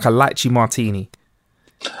reckon you'd like a lychee martini.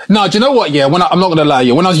 No, do you know what? Yeah, I'm not gonna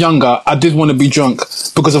lie. When I was younger, I did want to be drunk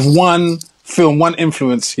because of one film, one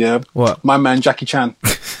influence. Yeah, what? My man Jackie Chan.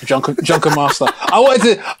 Drunken Master. I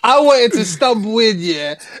wanted to stumble in,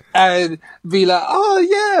 yeah, and be like, oh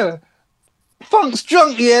yeah, Funk's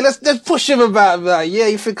drunk, yeah. Let's push him about that. Yeah,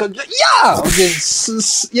 you think I'm drunk?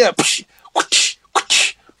 Yeah,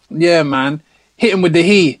 yeah, man. Hit him with the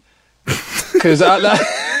he, because I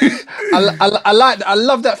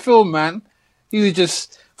love that film, man. He was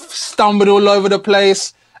just stumbled all over the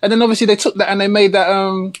place, and then obviously they took that and they made that.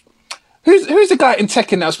 Who's the guy in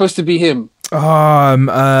Tekken that was supposed to be him? I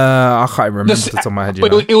can't remember off the top of my head.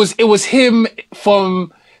 It was him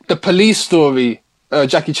from the Police Story,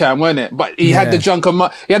 Jackie Chan, wasn't it? But he had the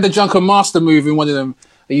Drunken Master move in one of them.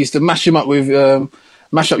 He used to mash him up with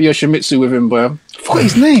mash up Yoshimitsu with him, bro. I forgot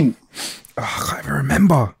his name. I can't even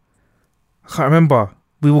remember.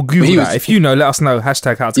 We will Google that. If you know, let us know.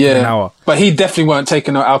 Hashtag how to cook an hour. But he definitely weren't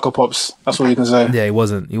taking no alcohol pops. That's what you can say. Yeah, he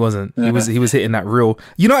wasn't. Yeah. He was hitting that real.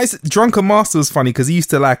 You know, Drunken Master was funny because he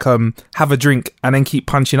used to like have a drink and then keep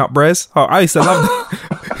punching up Brez. Oh, I used to love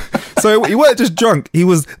that. So he weren't just drunk. He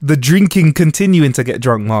was the drinking continuing to get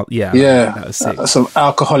drunk. Mark. Yeah. That was sick. Some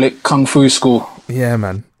alcoholic kung fu school. Yeah,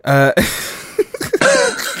 man.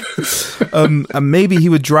 And maybe he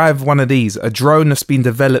would drive one of these, a drone that's been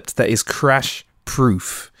developed that is crash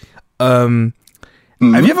proof. Have you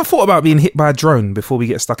ever thought about being hit by a drone before we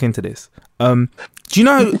get stuck into this? Do you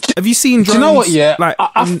know, have you seen drones? Do you know what, like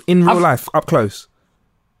in real life, up close?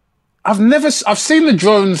 I've seen the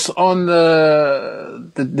drones on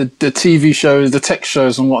the TV shows, the tech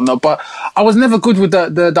shows and whatnot, but I was never good with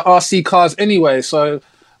the RC cars anyway, so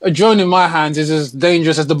a drone in my hands is as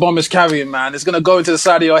dangerous as the bomb is carrying, man. It's gonna go into the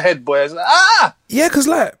side of your head, boy. It's like, yeah, because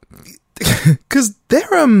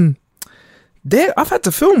I've had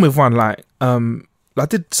to film with one. I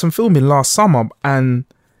did some filming last summer, and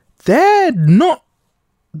they're not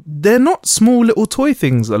small little toy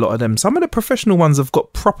things. A lot of them. Some of the professional ones have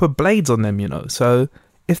got proper blades on them. You know, so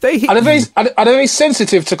if they hit, are they very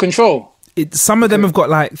sensitive to control? Some of them have got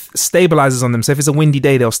like stabilizers on them. So if it's a windy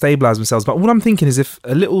day, they'll stabilize themselves. But what I'm thinking is, if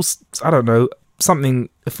a little, I don't know, something,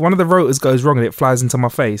 if one of the rotors goes wrong and it flies into my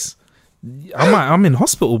face, I'm in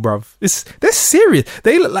hospital, bruv. They're serious.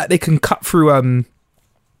 They look like they can cut through.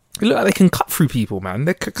 They look like they can cut through people, man.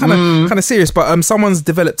 They're kind of serious. But someone's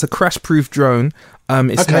developed a crash-proof drone.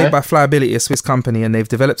 It's made by Flyability, a Swiss company, and they've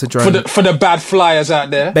developed a drone for the bad flyers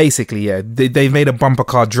out there. Basically, yeah, they've made a bumper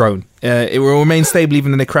car drone. It will remain stable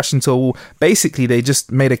even when they crash into a wall. Basically, they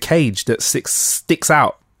just made a cage that sticks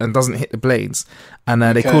out and doesn't hit the blades, and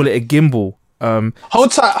they call it a gimbal.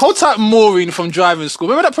 Hold tight, Maureen from driving school.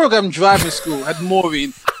 Remember that program, Driving School, had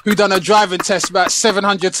Maureen who done a driving test about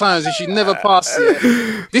 700 times and she never passed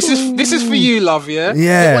it. This is for you, love. Yeah.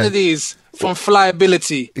 Get one of these from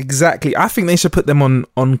Flyability. Exactly. I think they should put them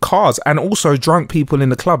on cars and also drunk people in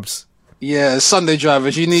the clubs. Yeah, Sunday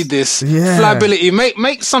drivers, you need this. Yeah. Flyability.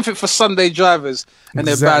 Make something for Sunday drivers and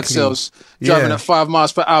their bad selves driving at 5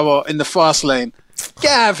 miles per hour in the fast lane.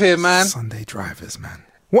 Get out of here, man. Sunday drivers, man.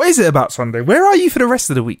 What is it about Sunday? Where are you for the rest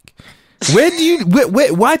of the week? Where do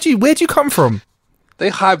you come from? They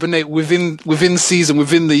hibernate within season,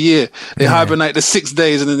 within the year. They hibernate the 6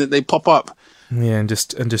 days and then they pop up. Yeah, and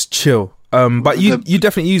just chill. But you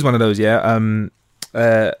definitely use one of those, yeah?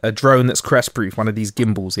 A drone that's crash proof, one of these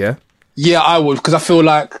gimbals, yeah? Yeah, I would, because I feel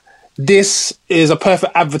like this is a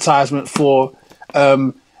perfect advertisement for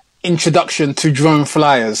introduction to drone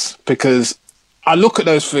flyers, because I look at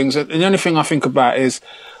those things and the only thing I think about is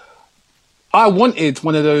I wanted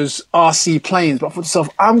one of those RC planes, but I thought to myself,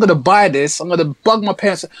 I'm going to buy this. I'm going to bug my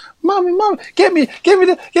parents. Mommy, get me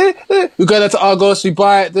the. We go there to Argos, we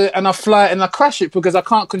buy it, and I fly it and I crash it because I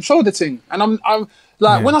can't control the thing. And I'm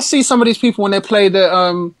like, when I see some of these people when they play it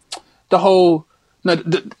was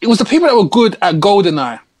the people that were good at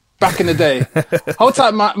GoldenEye back in the day. Hold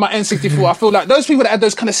tight, my N64. I feel like those people that had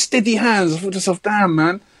those kind of steady hands. I thought to myself, damn,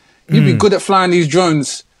 man. You'd be good at flying these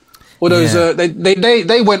drones. Or those,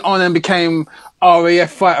 they went on and became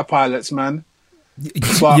RAF fighter pilots, man.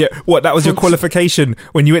 But that was your qualification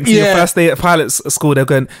when you went to your first day at pilot's school? They're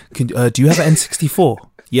going, do you have an N64?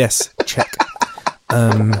 Yes, check.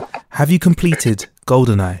 Have you completed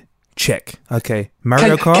GoldenEye? Check. Okay.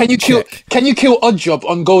 Mario Kart? Can you kill Oddjob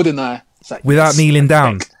on GoldenEye? Like, without kneeling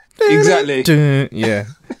down? Exactly. Yeah.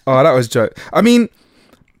 Oh, that was a joke. I mean,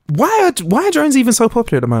 why are drones even so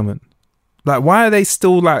popular at the moment? Like, why are they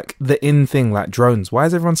still like the in thing, like drones? Why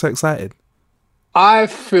is everyone so excited? I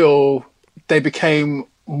feel they became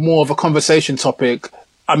more of a conversation topic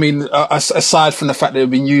I mean, aside from the fact they've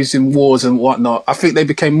been used in wars and whatnot, I think they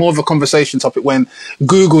became more of a conversation topic when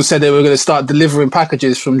Google said they were going to start delivering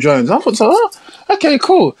packages from drones. I thought, okay,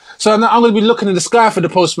 cool. So now I'm going to be looking in the sky for the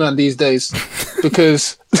postman these days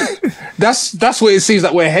because that's what it seems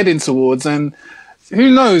like we're heading towards. And who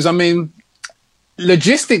knows? I mean,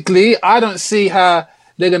 logistically, I don't see how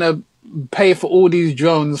they're going to pay for all these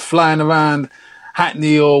drones flying around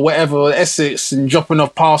Hackney or whatever, Essex, and dropping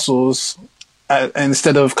off parcels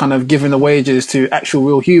instead of kind of giving the wages to actual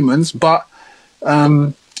real humans. But I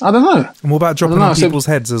don't know. And what about dropping on people's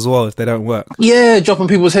heads as well if they don't work? Yeah, dropping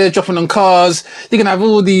people's heads, dropping on cars. You're going to have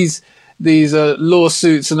all these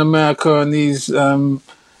lawsuits in America and these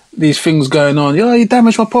things going on. You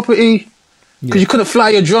damaged my property because you couldn't fly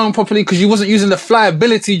your drone properly because you wasn't using the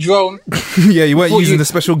flyability drone. Yeah, you weren't using the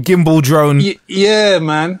special gimbal drone. Yeah,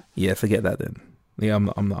 man. Yeah, forget that then. Yeah,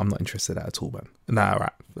 I'm not interested in that at all, man. Nah,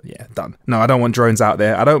 right. Yeah, done. No, I don't want drones out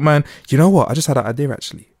there. I don't, man. You know what? I just had an idea,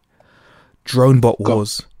 actually. Drone bot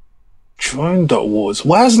wars. Drone dot wars.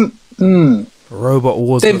 Why hasn't... Robot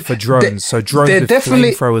wars for drones. So drones with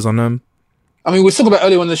flamethrowers on them. I mean, we talked about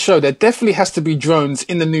earlier on the show, there definitely has to be drones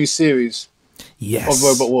in the new series of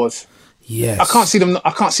Robot Wars. Yes. I can't see them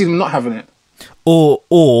not having it.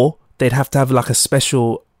 Or they'd have to have like a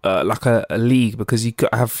special... like a league, because you could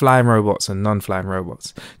have flying robots and non-flying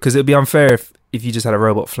robots, because it would be unfair if you just had a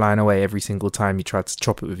robot flying away every single time you tried to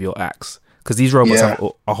chop it with your axe, because these robots have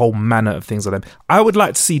a whole manner of things on them. I would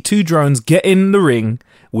like to see 2 drones get in the ring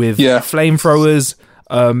with flamethrowers,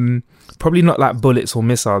 probably not like bullets or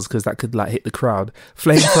missiles because that could like hit the crowd.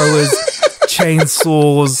 Flamethrowers,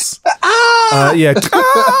 chainsaws,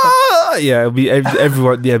 yeah, it'll be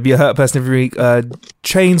everyone. Yeah, be a hurt person every week.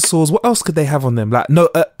 Chainsaws. What else could they have on them? Like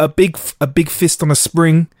a big fist on a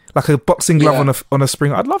spring, like a boxing glove on a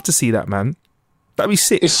spring. I'd love to see that, man. That'd be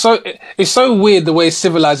sick. It's so weird the way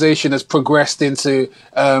civilization has progressed into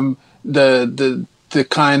the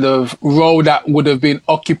kind of role that would have been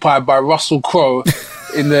occupied by Russell Crowe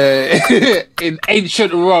in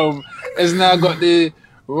ancient Rome has now got the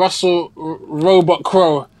Russell Robot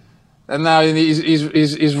Crowe. And now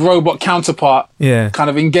his robot counterpart, kind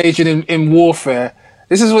of engaging in warfare.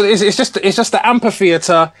 This is what it is. It's just the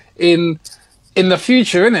amphitheater in the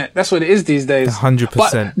future, isn't it? That's what it is these days. 100%.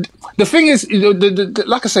 But the thing is,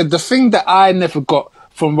 like I said, the thing that I never got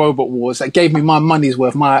from Robot Wars that gave me my money's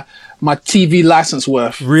worth, my TV license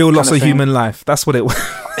worth, real loss of human life. That's what it was.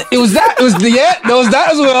 It was that. There was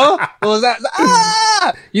that as well. There was that.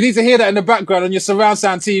 You need to hear that in the background on your surround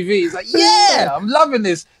sound TV. It's like, yeah, I'm loving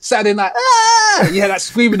this Saturday night. You hear that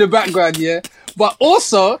scream in the background, yeah. But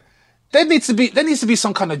also, there needs to be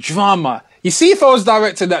some kind of drama. You see, if I was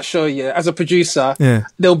directing that show, as a producer,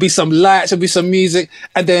 there'll be some lights, there'll be some music,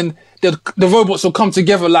 and then the robots will come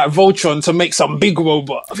together like Voltron to make some big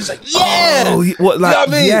robot. I was like, yeah! Oh, what, like, you know what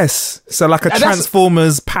I mean? Yes. So like a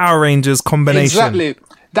Transformers, Power Rangers combination. Exactly.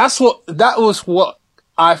 That was what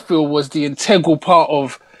I feel was the integral part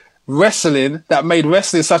of wrestling that made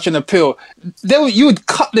wrestling such an appeal. You would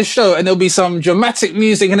cut the show and there'll be some dramatic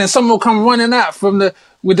music and then someone will come running out with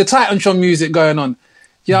the Titantron music going on.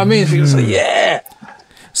 You know what I mean? So, yeah.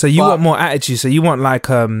 So you want more attitude. So you want like,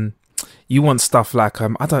 you want stuff like,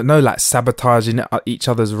 I don't know, like sabotaging each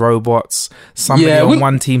other's robots. Somebody on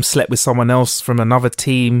one team slept with someone else from another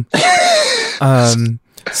team.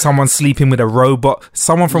 Someone sleeping with a robot.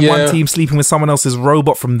 Someone from one team sleeping with someone else's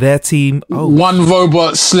robot from their team. Oh, one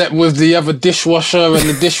robot slept with the other dishwasher, and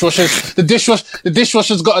the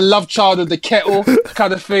dishwasher's got a love child with the kettle,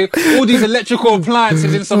 kind of thing. All these electrical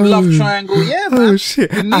appliances in some love triangle. Yeah, man. Oh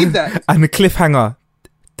shit! You need that. And the cliffhanger.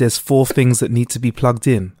 There's 4 things that need to be plugged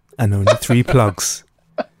in, and only 3 plugs.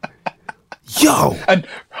 Yo! And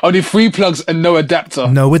only 3 plugs and no adapter.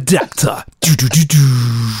 No adapter.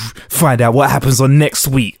 Find out what happens on next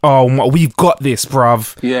week. Oh, we've got this,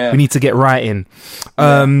 bruv. Yeah. We need to get right in.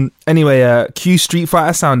 Anyway, cue Street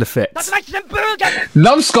Fighter sound effects.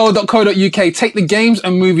 Numbskull.co.uk. Take the games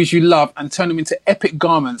and movies you love and turn them into epic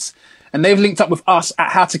garments. And they've linked up with us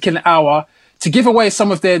at How to Kill an Hour to give away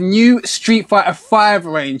some of their new Street Fighter 5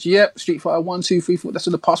 range. Yep, Street Fighter 1, 2, 3, 4. That's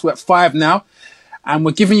in the past. We're at 5 now. And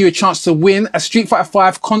we're giving you a chance to win a Street Fighter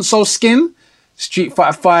 5 console skin, Street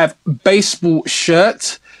Fighter 5 baseball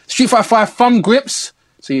shirt, Street Fighter 5 thumb grips.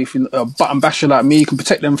 So if you're a button basher like me, you can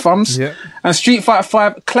protect them thumbs. Yeah. And Street Fighter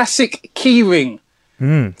 5 classic keyring.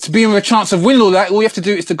 To be in a chance of winning all that, all you have to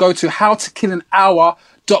do is to go to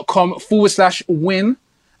howtokillanhour.com/win.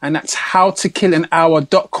 And that's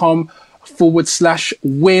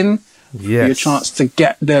howtokillanhour.com/win. Yes. For your chance to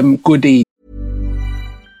get them goodies.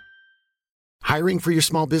 Hiring for your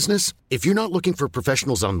small business? If you're not looking for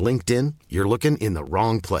professionals on LinkedIn, you're looking in the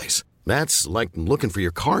wrong place. That's like looking for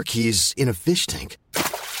your car keys in a fish tank.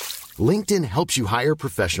 LinkedIn helps you hire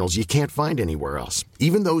professionals you can't find anywhere else,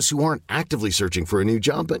 even those who aren't actively searching for a new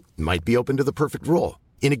job but might be open to the perfect role.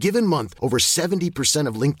 In a given month, over 70%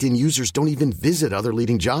 of LinkedIn users don't even visit other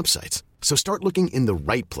leading job sites. So start looking in the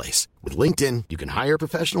right place. With LinkedIn, you can hire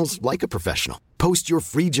professionals like a professional. Post your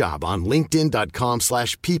free job on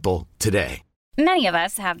linkedin.com/people today. Many of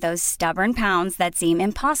us have those stubborn pounds that seem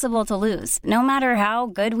impossible to lose, no matter how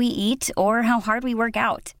good we eat or how hard we work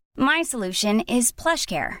out. My solution is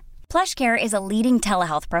PlushCare. PlushCare is a leading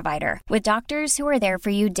telehealth provider with doctors who are there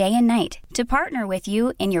for you day and night to partner with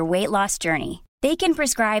you in your weight loss journey. They can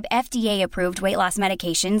prescribe FDA-approved weight loss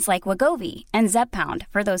medications like Wegovy and Zepbound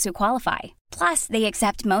for those who qualify. Plus, they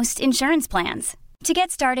accept most insurance plans. To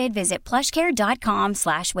get started, visit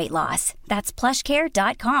plushcare.com/weightloss. That's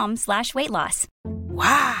plushcare.com/weightloss.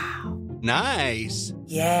 Wow. Nice.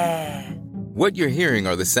 Yeah. What you're hearing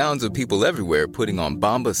are the sounds of people everywhere putting on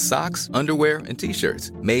Bombas socks, underwear, and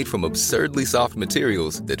T-shirts made from absurdly soft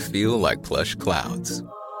materials that feel like plush clouds.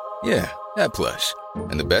 Yeah, that plush.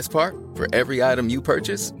 And the best part? For every item you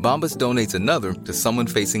purchase, Bombas donates another to someone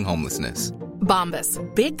facing homelessness. Bombas.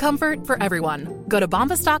 Big comfort for everyone. Go to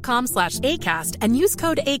bombas.com/ACAST and use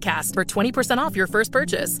code ACAST for 20% off your first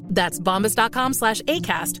purchase. That's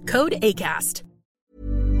bombas.com/ACAST. Code ACAST.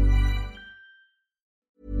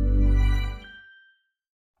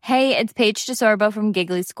 Hey, it's Paige DeSorbo from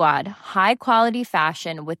Giggly Squad. High quality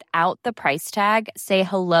fashion without the price tag. Say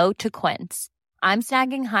hello to Quince. I'm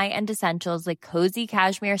snagging high-end essentials like cozy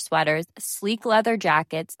cashmere sweaters, sleek leather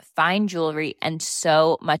jackets, fine jewelry, and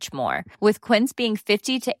so much more. With Quince being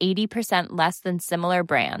 50 to 80% less than similar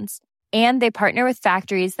brands. And they partner with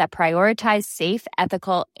factories that prioritize safe,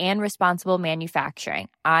 ethical, and responsible manufacturing.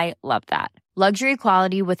 I love that. Luxury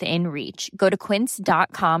quality within reach. Go to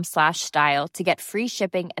quince.com/style to get free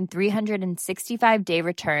shipping and 365-day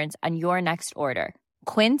returns on your next order.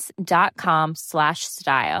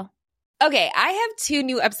 Quince.com/style. Okay, I have two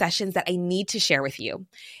new obsessions that I need to share with you.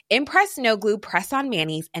 Impress No Glue Press-On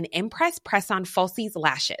Manis and Impress Press-On Falsies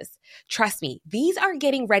Lashes. Trust me, these are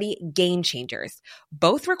getting ready game changers.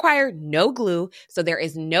 Both require no glue, so there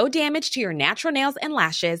is no damage to your natural nails and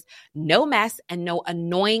lashes, no mess, and no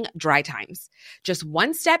annoying dry times. Just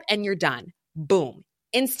one step and you're done. Boom.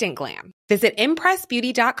 Instant glam. Visit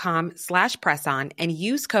impressbeauty.com/presson and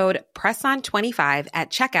use code PRESSON25 at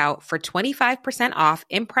checkout for 25% off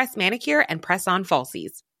Impress Manicure and Press-On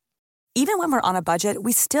Falsies. Even when we're on a budget,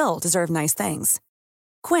 we still deserve nice things.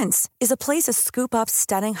 Quince is a place to scoop up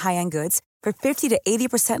stunning high-end goods for 50 to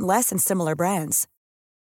 80% less than similar brands.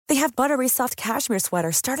 They have buttery soft cashmere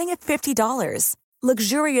sweaters starting at $50,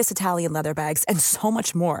 luxurious Italian leather bags, and so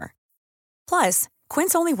much more. Plus,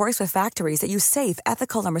 Quince only works with factories that use safe,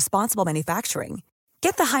 ethical, and responsible manufacturing.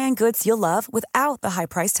 Get the high-end goods you'll love without the high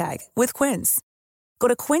price tag with Quince. Go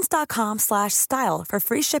to quince.com/style for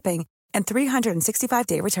free shipping and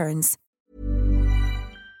 365-day returns.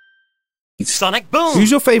 Sonic Boom. Who's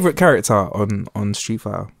your favorite character on Street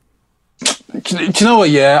Fighter? Do you know what?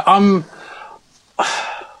 Yeah,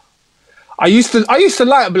 I used to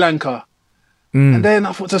like Blanca, and then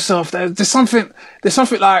I thought to myself, there's something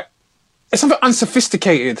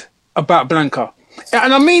unsophisticated about Blanca.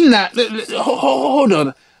 And I mean that, hold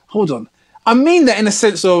on. I mean that in a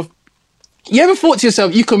sense of, you ever thought to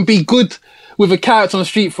yourself, you can be good with a character on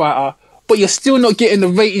Street Fighter, but you're still not getting the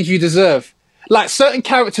ratings you deserve? Like certain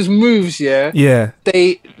characters' moves, they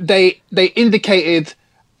indicated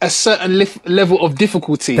a certain level of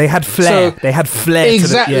difficulty. They had flair.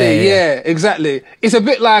 Exactly, exactly. It's a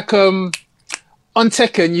bit like, on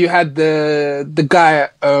Tekken, you had the guy,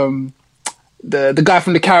 the guy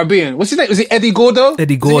from the Caribbean. What's his name? Was it Eddie Gordo?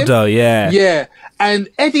 Eddie Gordo, yeah. Yeah. And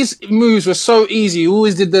Eddie's moves were so easy. He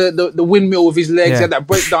always did the windmill with his legs. He had that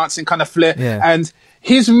breakdancing kind of flair. Yeah. And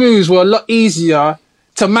his moves were a lot easier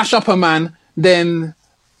to mash up a man than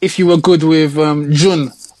if you were good with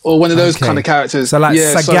Jun or one of those kind of characters. So like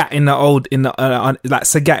Sagat like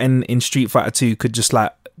Sagat in Street Fighter 2 could just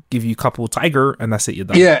like give you a couple Tiger and that's it, you're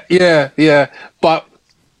done. Yeah. But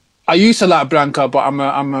I used to like Blanca, but I'm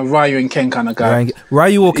a Ryu and Ken kind of guy.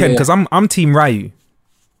 Ryu or Ken? Because I'm Team Ryu.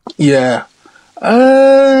 Yeah.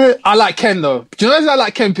 I like Ken though. Do you know I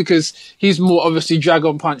like Ken because he's more obviously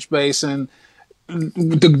Dragon Punch based, and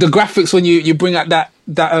the graphics when you bring out that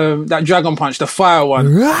Dragon Punch, the fire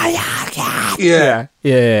one. Yeah.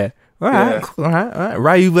 All right.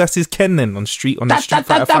 Ryu versus Ken then on Street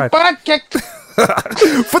Fighter 5.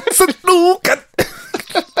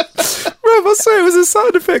 I swear it was the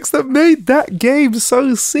sound effects that made that game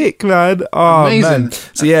so sick, man. Oh, amazing. Man.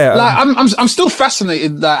 So yeah, like I'm still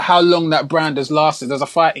fascinated that how long that brand has lasted as a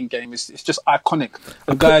fighting game. It's just iconic.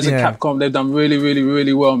 The guys at Capcom, they've done really, really,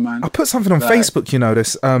 really well, man. I put something on Facebook, you know,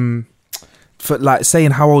 this for like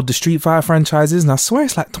saying how old the Street Fighter franchise is, and I swear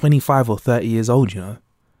it's like 25 or 30 years old, you know.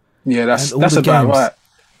 Yeah, that's about right.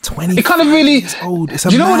 20. It kind of really years old. It's a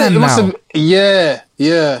do you know what it must now. have? Yeah.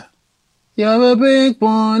 You're a big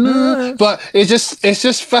boy, but it's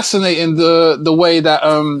just fascinating the way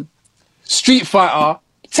that Street Fighter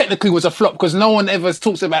technically was a flop because no one ever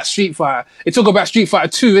talks about Street Fighter. They talk about Street Fighter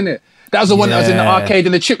 2, innit? That was the one that was in the arcade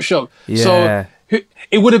in the chip shop. Yeah. So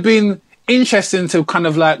it would have been interesting to kind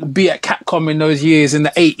of like be at Capcom in those years in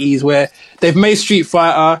the 80s where they've made Street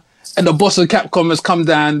Fighter and the boss of Capcom has come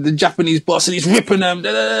down, the Japanese boss, and he's ripping them,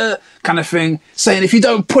 kind of thing, saying if you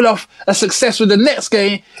don't pull off a success with the next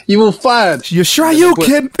game, you will fired. You're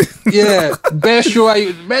Shoryuken. Yeah, Bear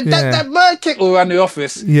Shoryuken. Man, that bird kick all around the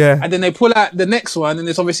office. Yeah. And then they pull out the next one, and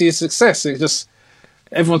it's obviously a success. It's just,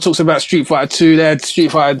 everyone talks about Street Fighter 2, they had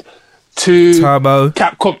Street Fighter 2, Turbo,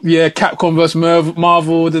 Capcom versus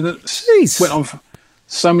Marvel, then it went on for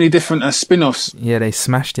so many different spin-offs. Yeah, they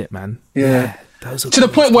smashed it, man. Yeah. To the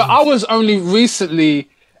point where I was only recently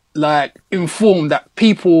like informed that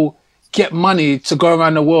people get money to go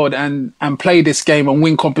around the world and play this game and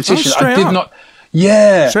win competitions. I did not.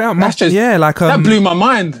 Yeah, straight up. That blew my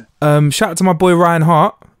mind. Shout out to my boy Ryan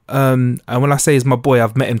Hart. And when I say he's my boy,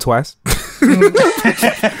 I've met him twice.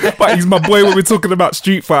 But he's my boy when we're talking about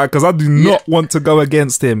Street Fighter because I do not want to go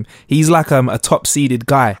against him. He's like a top seeded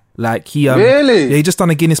guy. Like he really? Yeah, he just done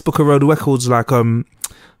a Guinness Book of World Records I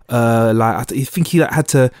think he had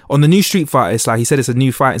to on the new Street Fighter. It's like he said it's a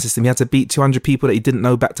new fighting system. He had to beat 200 people that he didn't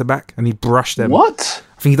know back to back, and he brushed them. What?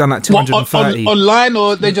 I think he done like 230 online,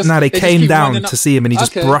 or they just they came down to see him, and he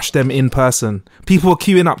just brushed them in person. People were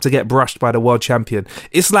queuing up to get brushed by the world champion.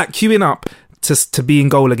 It's like queuing up to be in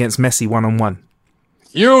goal against Messi 1-on-1.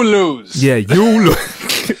 You lose. Yeah, you lose.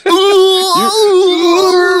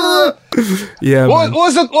 Yeah.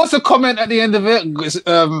 What's the comment at the end of it?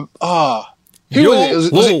 Who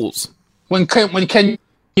was it? When Ken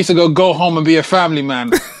used to go home and be a family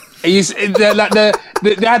man. They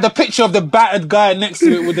had the picture of the battered guy next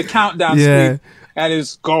to it with the countdown screen, and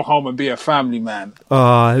it's go home and be a family man.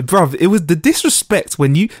 Bruv, it was the disrespect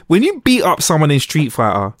when you beat up someone in Street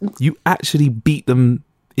Fighter, you actually beat them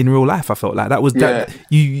in real life. I felt like that was that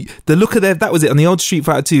the look of that was it on the old Street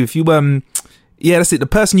Fighter 2. If you that's it. The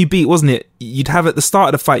person you beat, wasn't it? You'd have at the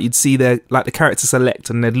start of the fight, you'd see their the character select,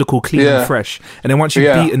 and they'd look all clean and fresh. And then once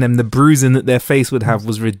you'd beaten them, the bruising that their face would have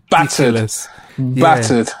was ridiculous.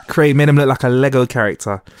 Battered. Craig made him look like a Lego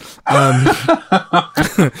character.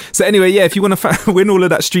 So anyway, if you want to win all of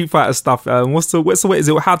that Street Fighter stuff, what's the what is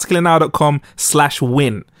it?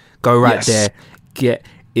 howtokillinhour.com/win. Go right there, get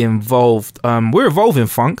involved. We're evolving,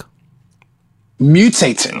 Funk.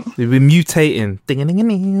 Mutating. We're mutating.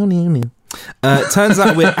 Turns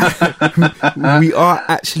out we are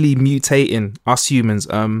actually mutating, us humans.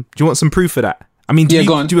 Do you want some proof of that? I mean, do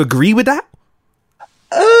you agree with that?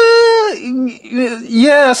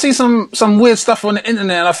 Yeah, I see some weird stuff on the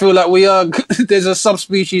internet, and I feel like we are. There's a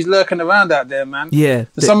subspecies lurking around out there, man. Yeah,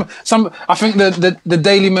 some. I think the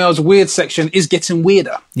Daily Mail's weird section is getting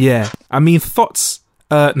weirder. Yeah, I mean thoughts.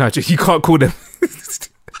 No, you can't call them.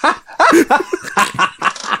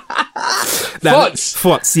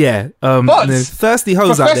 Fots, yeah. Thirsty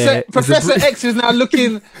hoes out there. Professor X is now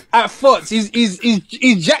looking at Fots. He's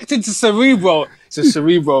jacked into Cerebro. He says,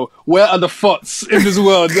 Cerebro, where are the Fots in this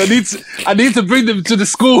world? I need to bring them to the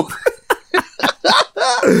school.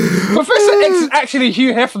 Professor X is actually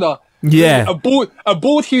Hugh Hefner. Yeah. A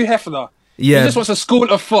bald Hugh Hefner. Yeah. He just wants a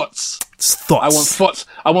school of Fots. Thoughts.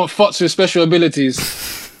 I want Fots with special abilities.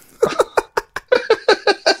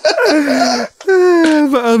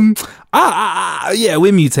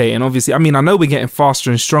 We're mutating, obviously. I mean, I know we're getting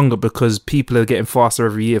faster and stronger because people are getting faster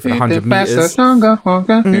every year for the 100 meters.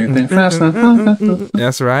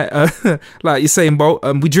 That's right. Like Usain Bolt,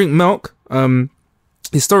 we drink milk.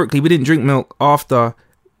 Historically, we didn't drink milk after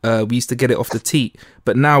we used to get it off the teat,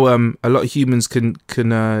 but now a lot of humans can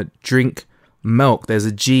drink milk. There's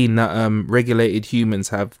a gene that regulated humans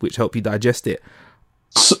have, which help you digest it.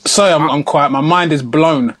 Sorry, I'm quiet. My mind is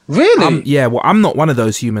blown. Really? I'm not one of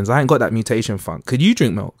those humans. I ain't got that mutation, Funk. Could you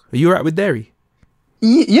drink milk? Are you alright with dairy?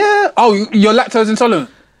 Yeah. Oh, you're lactose intolerant?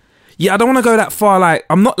 Yeah, I don't want to go that far. Like,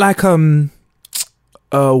 I'm not like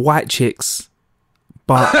white chicks,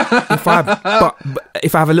 but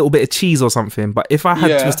if I have a little bit of cheese or something, but if I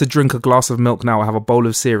had just to drink a glass of milk now or have a bowl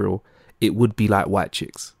of cereal, it would be like white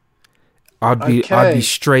chicks. I'd be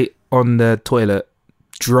straight on the toilet,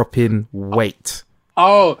 dropping weight.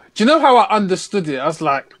 Oh, do you know how I understood it? I was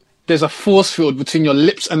like, there's a force field between your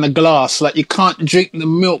lips and the glass. Like, you can't drink the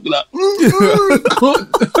milk. Like,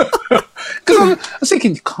 because I was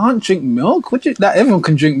thinking, you can't drink milk? Everyone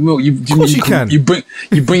can drink milk. Of course you can. You bring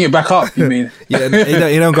it back up, you mean? Yeah,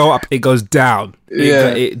 it don't go up, it goes down.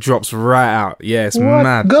 It drops right out. Yeah, it's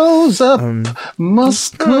mad. Goes up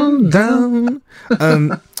must come down.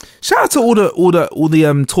 Shout out to all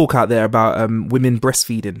the talk out there about women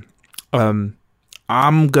breastfeeding.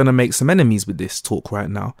 I'm gonna make some enemies with this talk right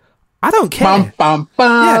now. I don't care. Bum, bum,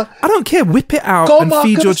 bum. Yeah, I don't care. Whip it out and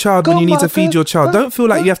feed your child when you need to feed your child. Don't feel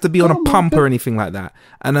like you have to be on a pump or anything like that.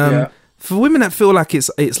 And for women that feel like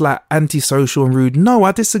it's like antisocial and rude, no,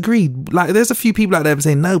 I disagree. Like, there's a few people out there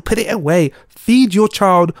saying, no, put it away. Feed your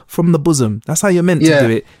child from the bosom. That's how you're meant to do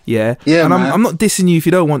it. Yeah. And I'm not dissing you if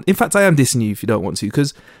you don't want. In fact, I am dissing you if you don't want to,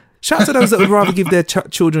 because shout out to those that would rather give their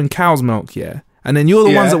children cow's milk. Yeah. And then you're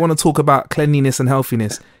the ones that want to talk about cleanliness and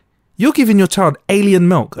healthiness. You're giving your child alien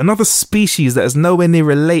milk, another species that is nowhere near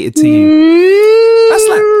related to you. That's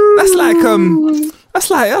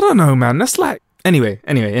like I don't know, man. That's like anyway.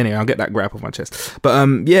 I'll get that grab off my chest. But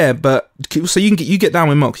so you get down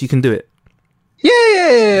with milk. You can do it.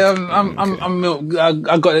 Yeah. I'm milk.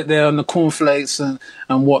 I got it there on the cornflakes and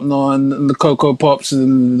whatnot, and the Cocoa Pops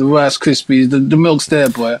and the Rice Krispies. The milk's there,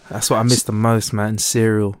 boy. That's what I miss the most, man.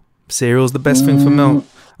 Cereal. Cereal's the best thing for milk.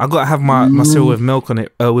 I gotta have my cereal with milk on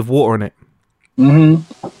it, with water on it.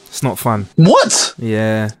 It's not fun. What?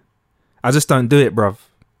 Yeah, I just don't do it, bruv.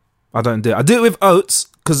 I don't do it. I do it with oats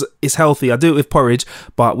because it's healthy. I do it with porridge,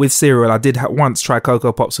 but with cereal, I did once try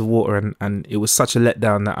Cocoa Pops with water, and it was such a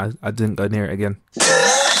letdown that I didn't go near it again.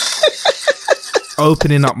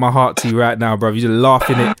 Opening up my heart to you right now, bruv. You're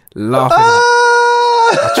laughing it.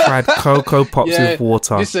 I tried Cocoa Pops with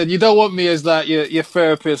water. Listen, you don't want me as like your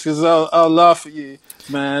therapist, because I'll laugh at you,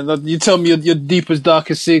 man. You tell me your deepest,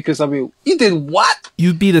 darkest secrets. I mean, you did what?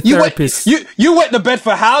 You'd be the therapist. You went to bed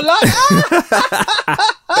for how long?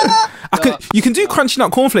 You can do crunchy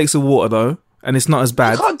nut cornflakes with water though, and it's not as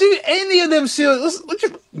bad. I can't do any of them cereals.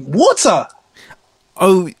 Water.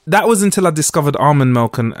 Oh, that was until I discovered almond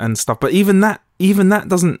milk and stuff. But even that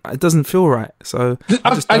doesn't feel right. So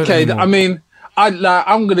I mean,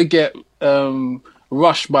 I'm gonna get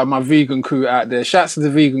rushed by my vegan crew out there. Shouts to the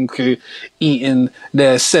vegan crew eating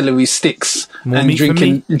their celery sticks and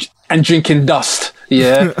drinking dust.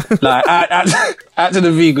 Yeah, like out to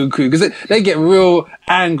the vegan crew, because they get real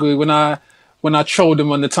angry when I troll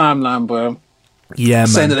them on the timeline, bro. Yeah,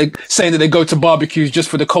 saying man. Saying that they go to barbecues just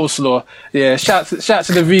for the coleslaw. Yeah, shout to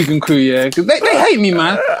the vegan crew. Yeah, because they hate me,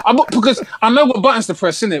 man. Because I know what buttons to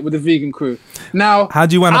press, innit, with the vegan crew. Now, how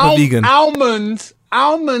do you wind up a vegan?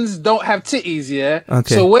 Almonds don't have titties, yeah.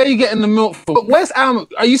 Okay. So where are you getting the milk from? Where's almond?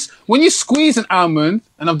 When you squeeze an almond,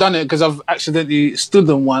 and I've done it because I've accidentally stood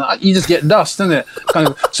on one, you just get dust, innit? Kind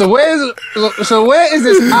of. So where is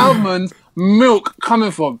this almond milk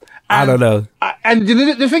coming from? I don't know. And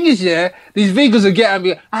the thing is, yeah, these vegans are getting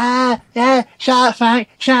me. Yeah, shut up. I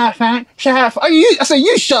say,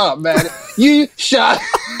 you shut up, man. You shut.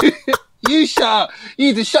 You shut up. You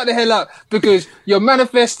need to shut the hell up, because you're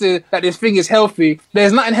manifesting that this thing is healthy.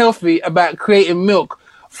 There's nothing healthy about creating milk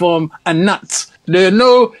from a nut. There's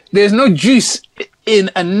no juice in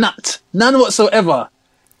a nut, none whatsoever.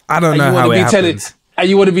 I don't know how it happens. And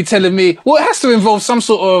you want to be telling me, well, it has to involve some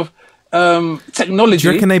sort of technology. Do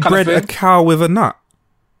you reckon they bred a cow with a nut?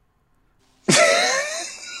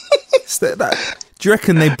 Do you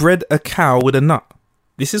reckon they bred a cow with a nut?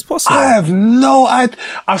 This is possible. I have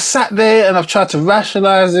I've sat there and I've tried to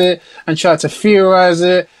rationalize it and tried to theorize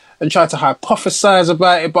it and tried to hypothesize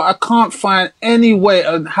about it, but I can't find any way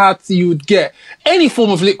on how you would get any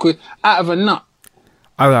form of liquid out of a nut.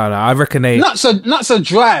 I don't know. I reckon nuts are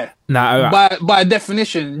dry. No, by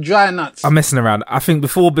definition, dry nuts. I'm messing around. I think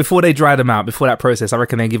before they dry them out, before that process, I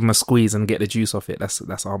reckon they give them a squeeze and get the juice off it.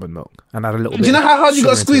 That's almond milk, and add a little bit. Do you know how hard you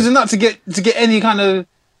got to squeeze a nut to get any kind of?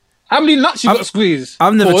 How many nuts you got to squeeze?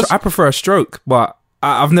 I've never. I prefer a stroke, but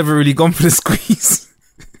I've never really gone for the squeeze.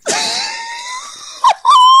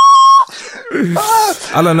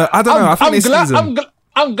 I don't know. I think they squeeze them.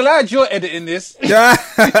 I'm glad you're editing this.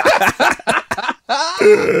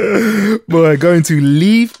 We're going to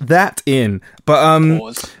leave that in.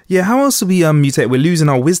 But yeah, how else do we mutate? We're losing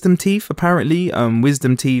our wisdom teeth, apparently.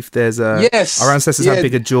 Wisdom teeth, there's yes, our ancestors had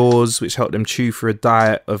bigger jaws, which helped them chew through a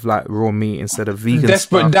diet of like raw meat instead of vegan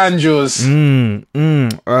desperate stuff. Dan jaws.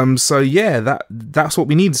 So yeah, that's what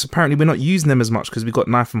we need. So apparently we're not using them as much because we got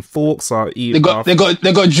knife and forks. They got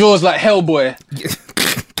jaws like Hellboy.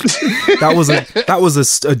 That was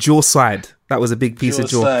a jaw side. That was a big piece of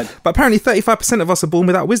jaw. Side. But apparently 35% of us are born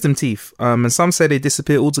without wisdom teeth. And some say they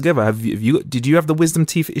disappear altogether. Did you have the wisdom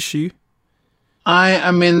teeth issue? I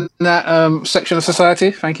am in that section of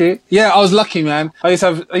society. Thank you. Yeah, I was lucky, man. I used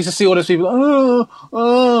to see all those people.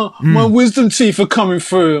 My wisdom teeth are coming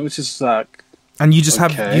through. Which is like. And you just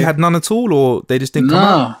you had none at all, or they just didn't come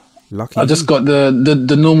out? Lucky. I just got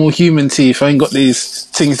the normal human teeth. I ain't got these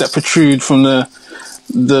things that protrude from the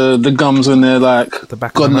gums when they're like the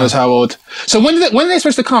back God knows how old. So when are they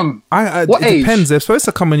supposed to come? What age? It depends. They're supposed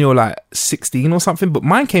to come when you're like 16 or something. But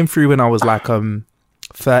mine came through when I was like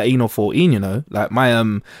 13 or 14, you know, like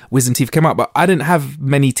my wisdom teeth came out, but I didn't have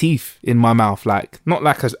many teeth in my mouth, like not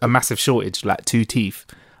like a massive shortage, like 2 teeth.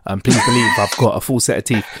 Please believe I've got a full set of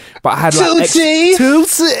teeth, but I had like 2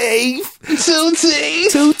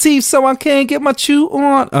 teeth, so I can't get my chew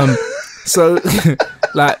on. So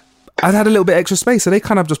like I had a little bit extra space, so they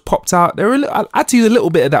kind of just popped out. I had to use a little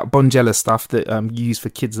bit of that Bonjela stuff that you use for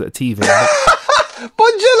kids that are teething.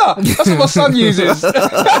 Bonjela, that's what my son uses. So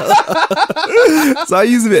I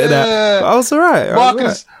use a bit of that. But I was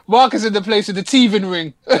alright. Marcus in the place with the teething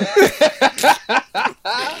ring.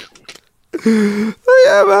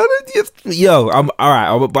 Yeah, man. Yo, I'm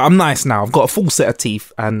alright, but I'm nice now. I've got a full set of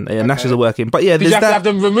teeth, and gnashes are working. But yeah, did you have to have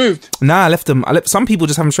them removed? Nah, I left them. Some people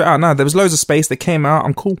just have them straight out. Nah, there was loads of space. They came out.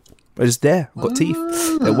 I'm cool. They're just there. I've got teeth.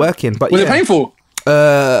 They're working. But was it painful?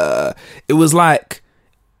 It was like,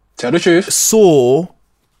 tell the truth, sore.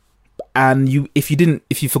 And if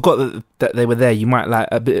you forgot that they were there, you might like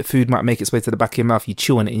a bit of food might make its way to the back of your mouth. You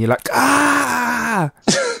chew on it, and you're like, ah.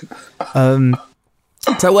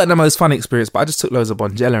 So it wasn't the most fun experience, but I just took loads of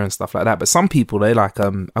Bonjela and stuff like that. But some people, they like,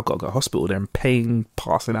 I've got to go to hospital, they're in pain,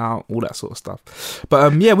 passing out, all that sort of stuff.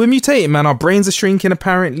 But yeah, we're mutating, man. Our brains are shrinking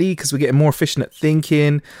apparently because we're getting more efficient at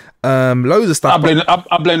thinking. Loads of stuff. I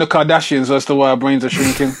blame the Kardashians as to why our brains are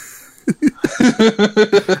shrinking.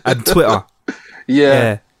 And Twitter.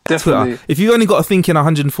 Yeah, definitely. Twitter. If you've only got to think in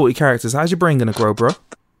 140 characters, how's your brain going to grow, bro?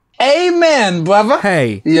 Amen, brother.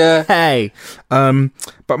 Hey. Yeah. Hey.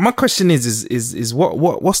 But my question is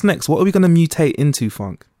what's next? What are we going to mutate into,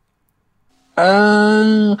 Funk?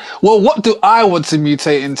 Well, what do I want to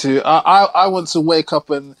mutate into? I want to wake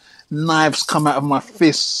up and knives come out of my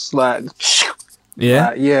fists, like,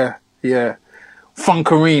 yeah, yeah.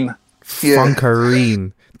 Funkarine. Yeah.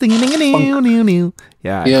 Funkarine.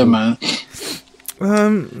 Yeah, man.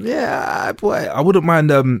 Yeah, boy. I wouldn't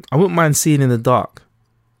mind seeing in the dark.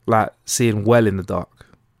 Like seeing well in the dark.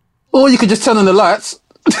 Or you could just turn on the lights.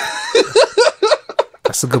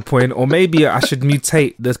 That's a good point. Or maybe I should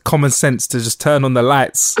mutate the common sense to just turn on the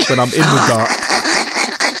lights when I'm in the dark.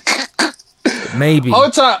 Maybe.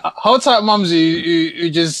 Hold tight, Mumsy, who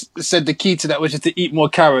just said the key to that was just to eat more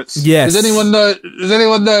carrots. Yes. Does anyone know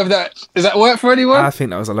if that work for anyone? I think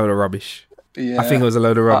that was a load of rubbish. Yeah. I think it was a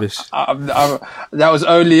load of rubbish. That was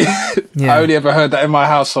only I only ever heard that in my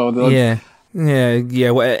household. Yeah.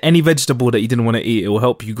 Yeah. Well, any vegetable that you didn't want to eat, it will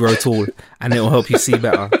help you grow tall and it will help you see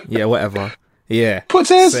better. Yeah, whatever. Yeah. Put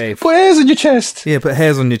hairs on your chest. Yeah, put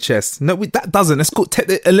hairs on your chest. No, that doesn't. That's called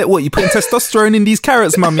what? You putting testosterone in these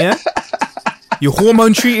carrots, mum? Yeah. You're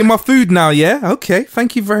hormone treating my food now. Yeah. Okay.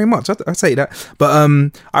 Thank you very much. I'll take that. But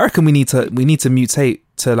I reckon we need to mutate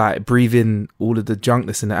to like breathe in all of the junk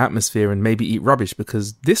that's in the atmosphere and maybe eat rubbish,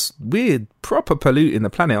 because we're proper polluting the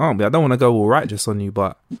planet, aren't we? I don't want to go all righteous on you,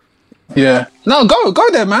 but. Yeah. No, go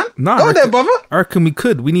there, man. No, go there, brother. I reckon we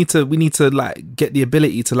could. We need to like get the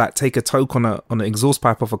ability to like take a toke on an exhaust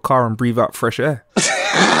pipe off a car and breathe out fresh air.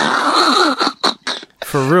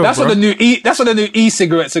 For real. That's bro. What the new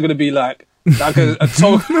e-cigarettes are gonna be like. Like a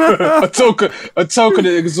toke on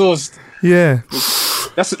the exhaust. Yeah.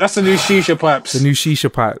 That's the new shisha pipes. The new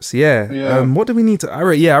shisha pipes, yeah. What do we need to... I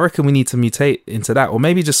reckon we need to mutate into that, or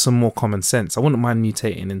maybe just some more common sense. I wouldn't mind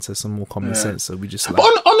mutating into some more common sense, so we just like...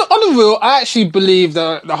 On the real, I actually believe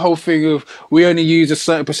that the whole thing of we only use a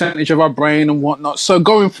certain percentage of our brain and whatnot. So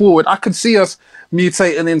going forward, I could see us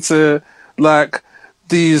mutating into like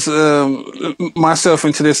these myself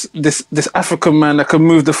into this African man that can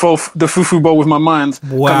move the fufu bowl with my mind.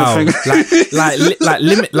 Wow, kind of thing. like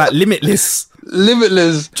limitless.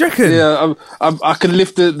 Limitless. Do you reckon? Yeah, I can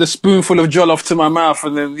lift the spoonful of jollof to my mouth,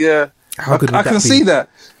 and then how good I can see that,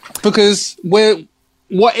 because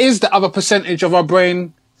what is the other percentage of our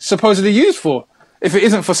brain supposedly used for? If it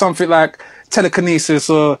isn't for something like telekinesis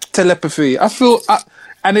or telepathy, I feel,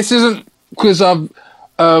 and this isn't because I've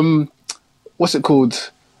what's it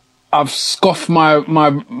called? I've scoffed my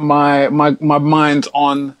mind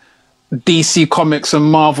on DC Comics and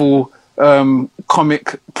Marvel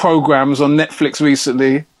comic programs on Netflix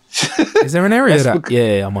recently. Is there an area of that?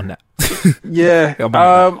 Yeah, I'm on that. Yeah.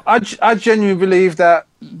 I genuinely believe that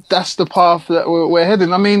that's the path that we're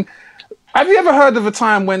heading. I mean, have you ever heard of a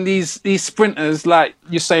time when these sprinters like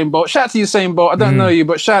Usain Bolt, shout out to Usain Bolt, I don't know you,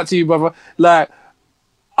 but shout out to you, brother, like,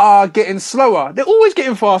 are getting slower? They're always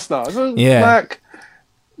getting faster. So, like,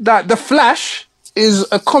 that the Flash is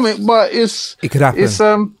a comic, but it could happen. It's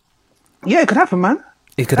it could happen, man.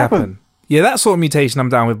 It could happen. Yeah, that sort of mutation I'm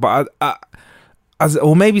down with, but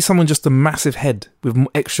or maybe someone just a massive head with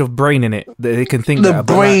extra brain in it that they can think. The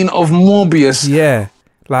brain of Morbius. Yeah,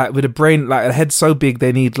 like with a brain, like a head so big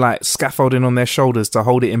they need like scaffolding on their shoulders to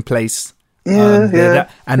hold it in place. They're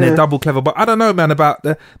double clever. But I don't know, man, about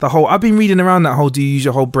the whole. I've been reading around that whole. Do you use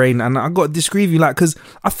your whole brain? And I got to disagree with you, like, because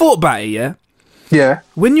I thought about it. Yeah.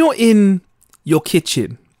 When you're in your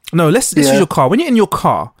kitchen, let's use your car. When you're in your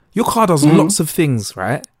car does lots of things,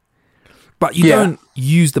 right? But you don't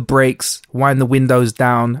use the brakes, wind the windows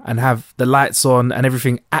down, and have the lights on and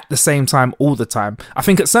everything at the same time all the time. I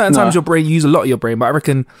think at certain times your brain use a lot of your brain, but I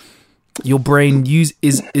reckon your brain there's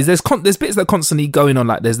bits that are constantly going on.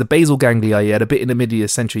 Like there's the basal ganglia, the bit in the middle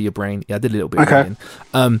center of your brain. Yeah, I did a little bit. Okay.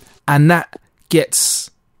 And that gets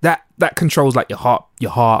that controls like your heart.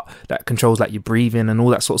 That controls like your breathing and all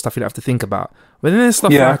that sort of stuff you don't have to think about. But then there's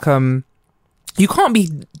stuff like you can't be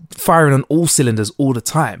firing on all cylinders all the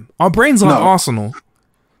time. Our brains aren't Arsenal.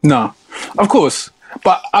 No, of course.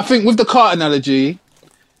 But I think with the car analogy,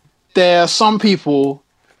 there are some people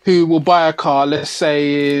who will buy a car, let's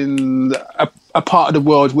say in a part of the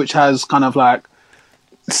world which has kind of like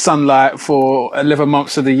sunlight for 11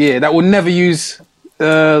 months of the year, that will never use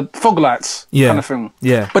fog lights kind of thing.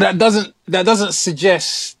 Yeah. But that doesn't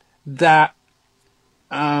suggest that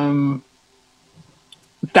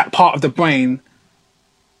that part of the brain,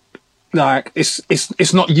 like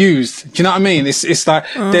it's not used. Do you know what I mean? It's like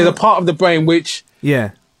there's a part of the brain which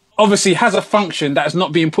obviously has a function that is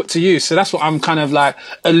not being put to use. So that's what I'm kind of like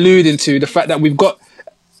alluding to, the fact that we've got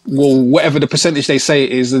whatever the percentage they say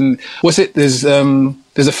it is. And what's it? There's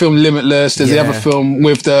a film Limitless. There's the other film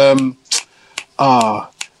with the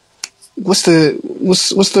what's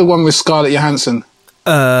the one with Scarlett Johansson?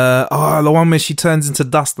 The one where she turns into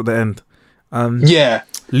dust at the end.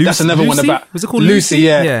 That's another one about. Was it called Lucy?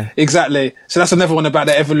 Yeah, exactly. So that's another one about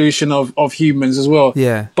the evolution of humans as well.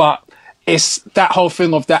 Yeah, but it's that whole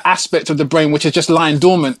thing of that aspect of the brain which is just lying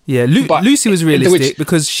dormant. Yeah, Lucy was realistic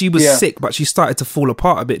because she was sick, but she started to fall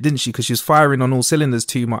apart a bit, didn't she? Because she was firing on all cylinders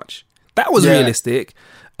too much. That was realistic.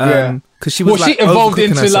 Because she was she evolved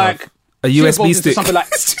into like a USB stick, something like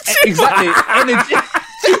exactly energy.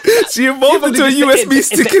 She evolved into a USB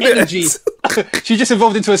stick in energy. She just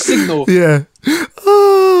evolved into a signal. Yeah.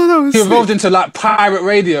 Oh, that was. She evolved into like pirate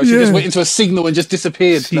radio. She just went into a signal and just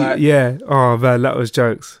disappeared. Yeah. Oh man, that was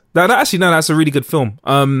jokes. That's a really good film.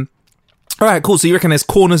 All right, cool. So you reckon there's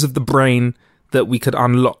corners of the brain that we could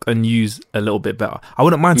unlock and use a little bit better? I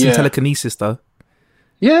wouldn't mind some telekinesis though.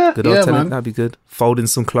 Yeah, good old man. That'd be good. Folding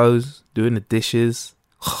some clothes, doing the dishes,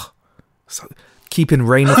 so keeping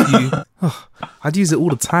rain off you. I'd use it all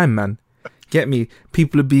the time, man. Get me?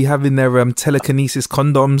 People would be having their telekinesis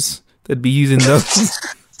condoms. They'd be using those.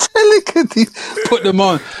 Telekinesis. Put them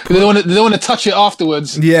on. They don't want to touch it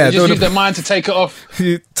afterwards. Yeah, they just use their mind to take it off.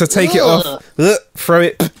 It off. Throw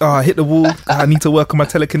it. Hit the wall. I need to work on my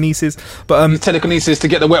telekinesis. But telekinesis to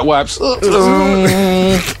get the wet wipes.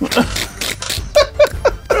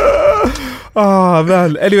 Oh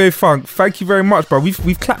man. Anyway, Funk, thank you very much, bro.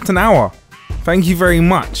 We've clapped an hour. Thank you very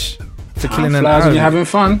much for killing an hour. When you're having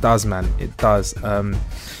fun. It does, man. It does.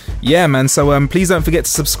 Yeah, man. So please don't forget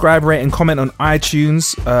to subscribe, rate, and comment on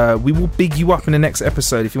iTunes. We will big you up in the next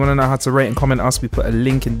episode. If you want to know how to rate and comment us, we put a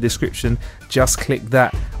link in the description. Just click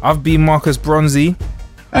that. I've been Marcus Bronzy.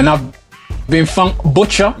 And I've been Funk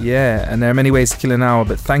Butcher. Yeah, and there are many ways to kill an hour,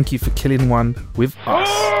 but thank you for killing one with us.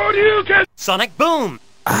 Sonic Boom!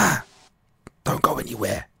 Don't go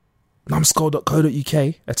anywhere.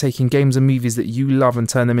 Numbskull.co.uk are taking games and movies that you love and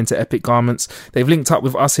turn them into epic garments. They've linked up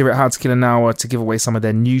with us here at How to Kill an Hour to give away some of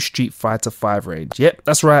their new Street Fighter V range. Yep,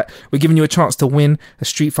 that's right. We're giving you a chance to win a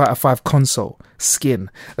Street Fighter V console, skin,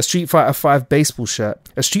 a Street Fighter V baseball shirt,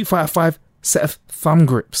 a Street Fighter V set of thumb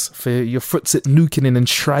grips for your foots at nuking and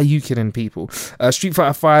try-uking people, a Street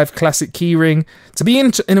Fighter V classic keyring. To be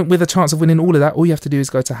in with a chance of winning all of that, all you have to do is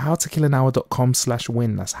go to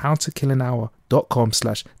howtokillanhour.com/win. That's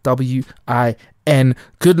howtokillanhour.com/WIN.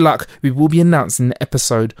 Good luck. We will be announcing the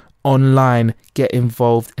episode online. Get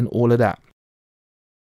involved in all of that.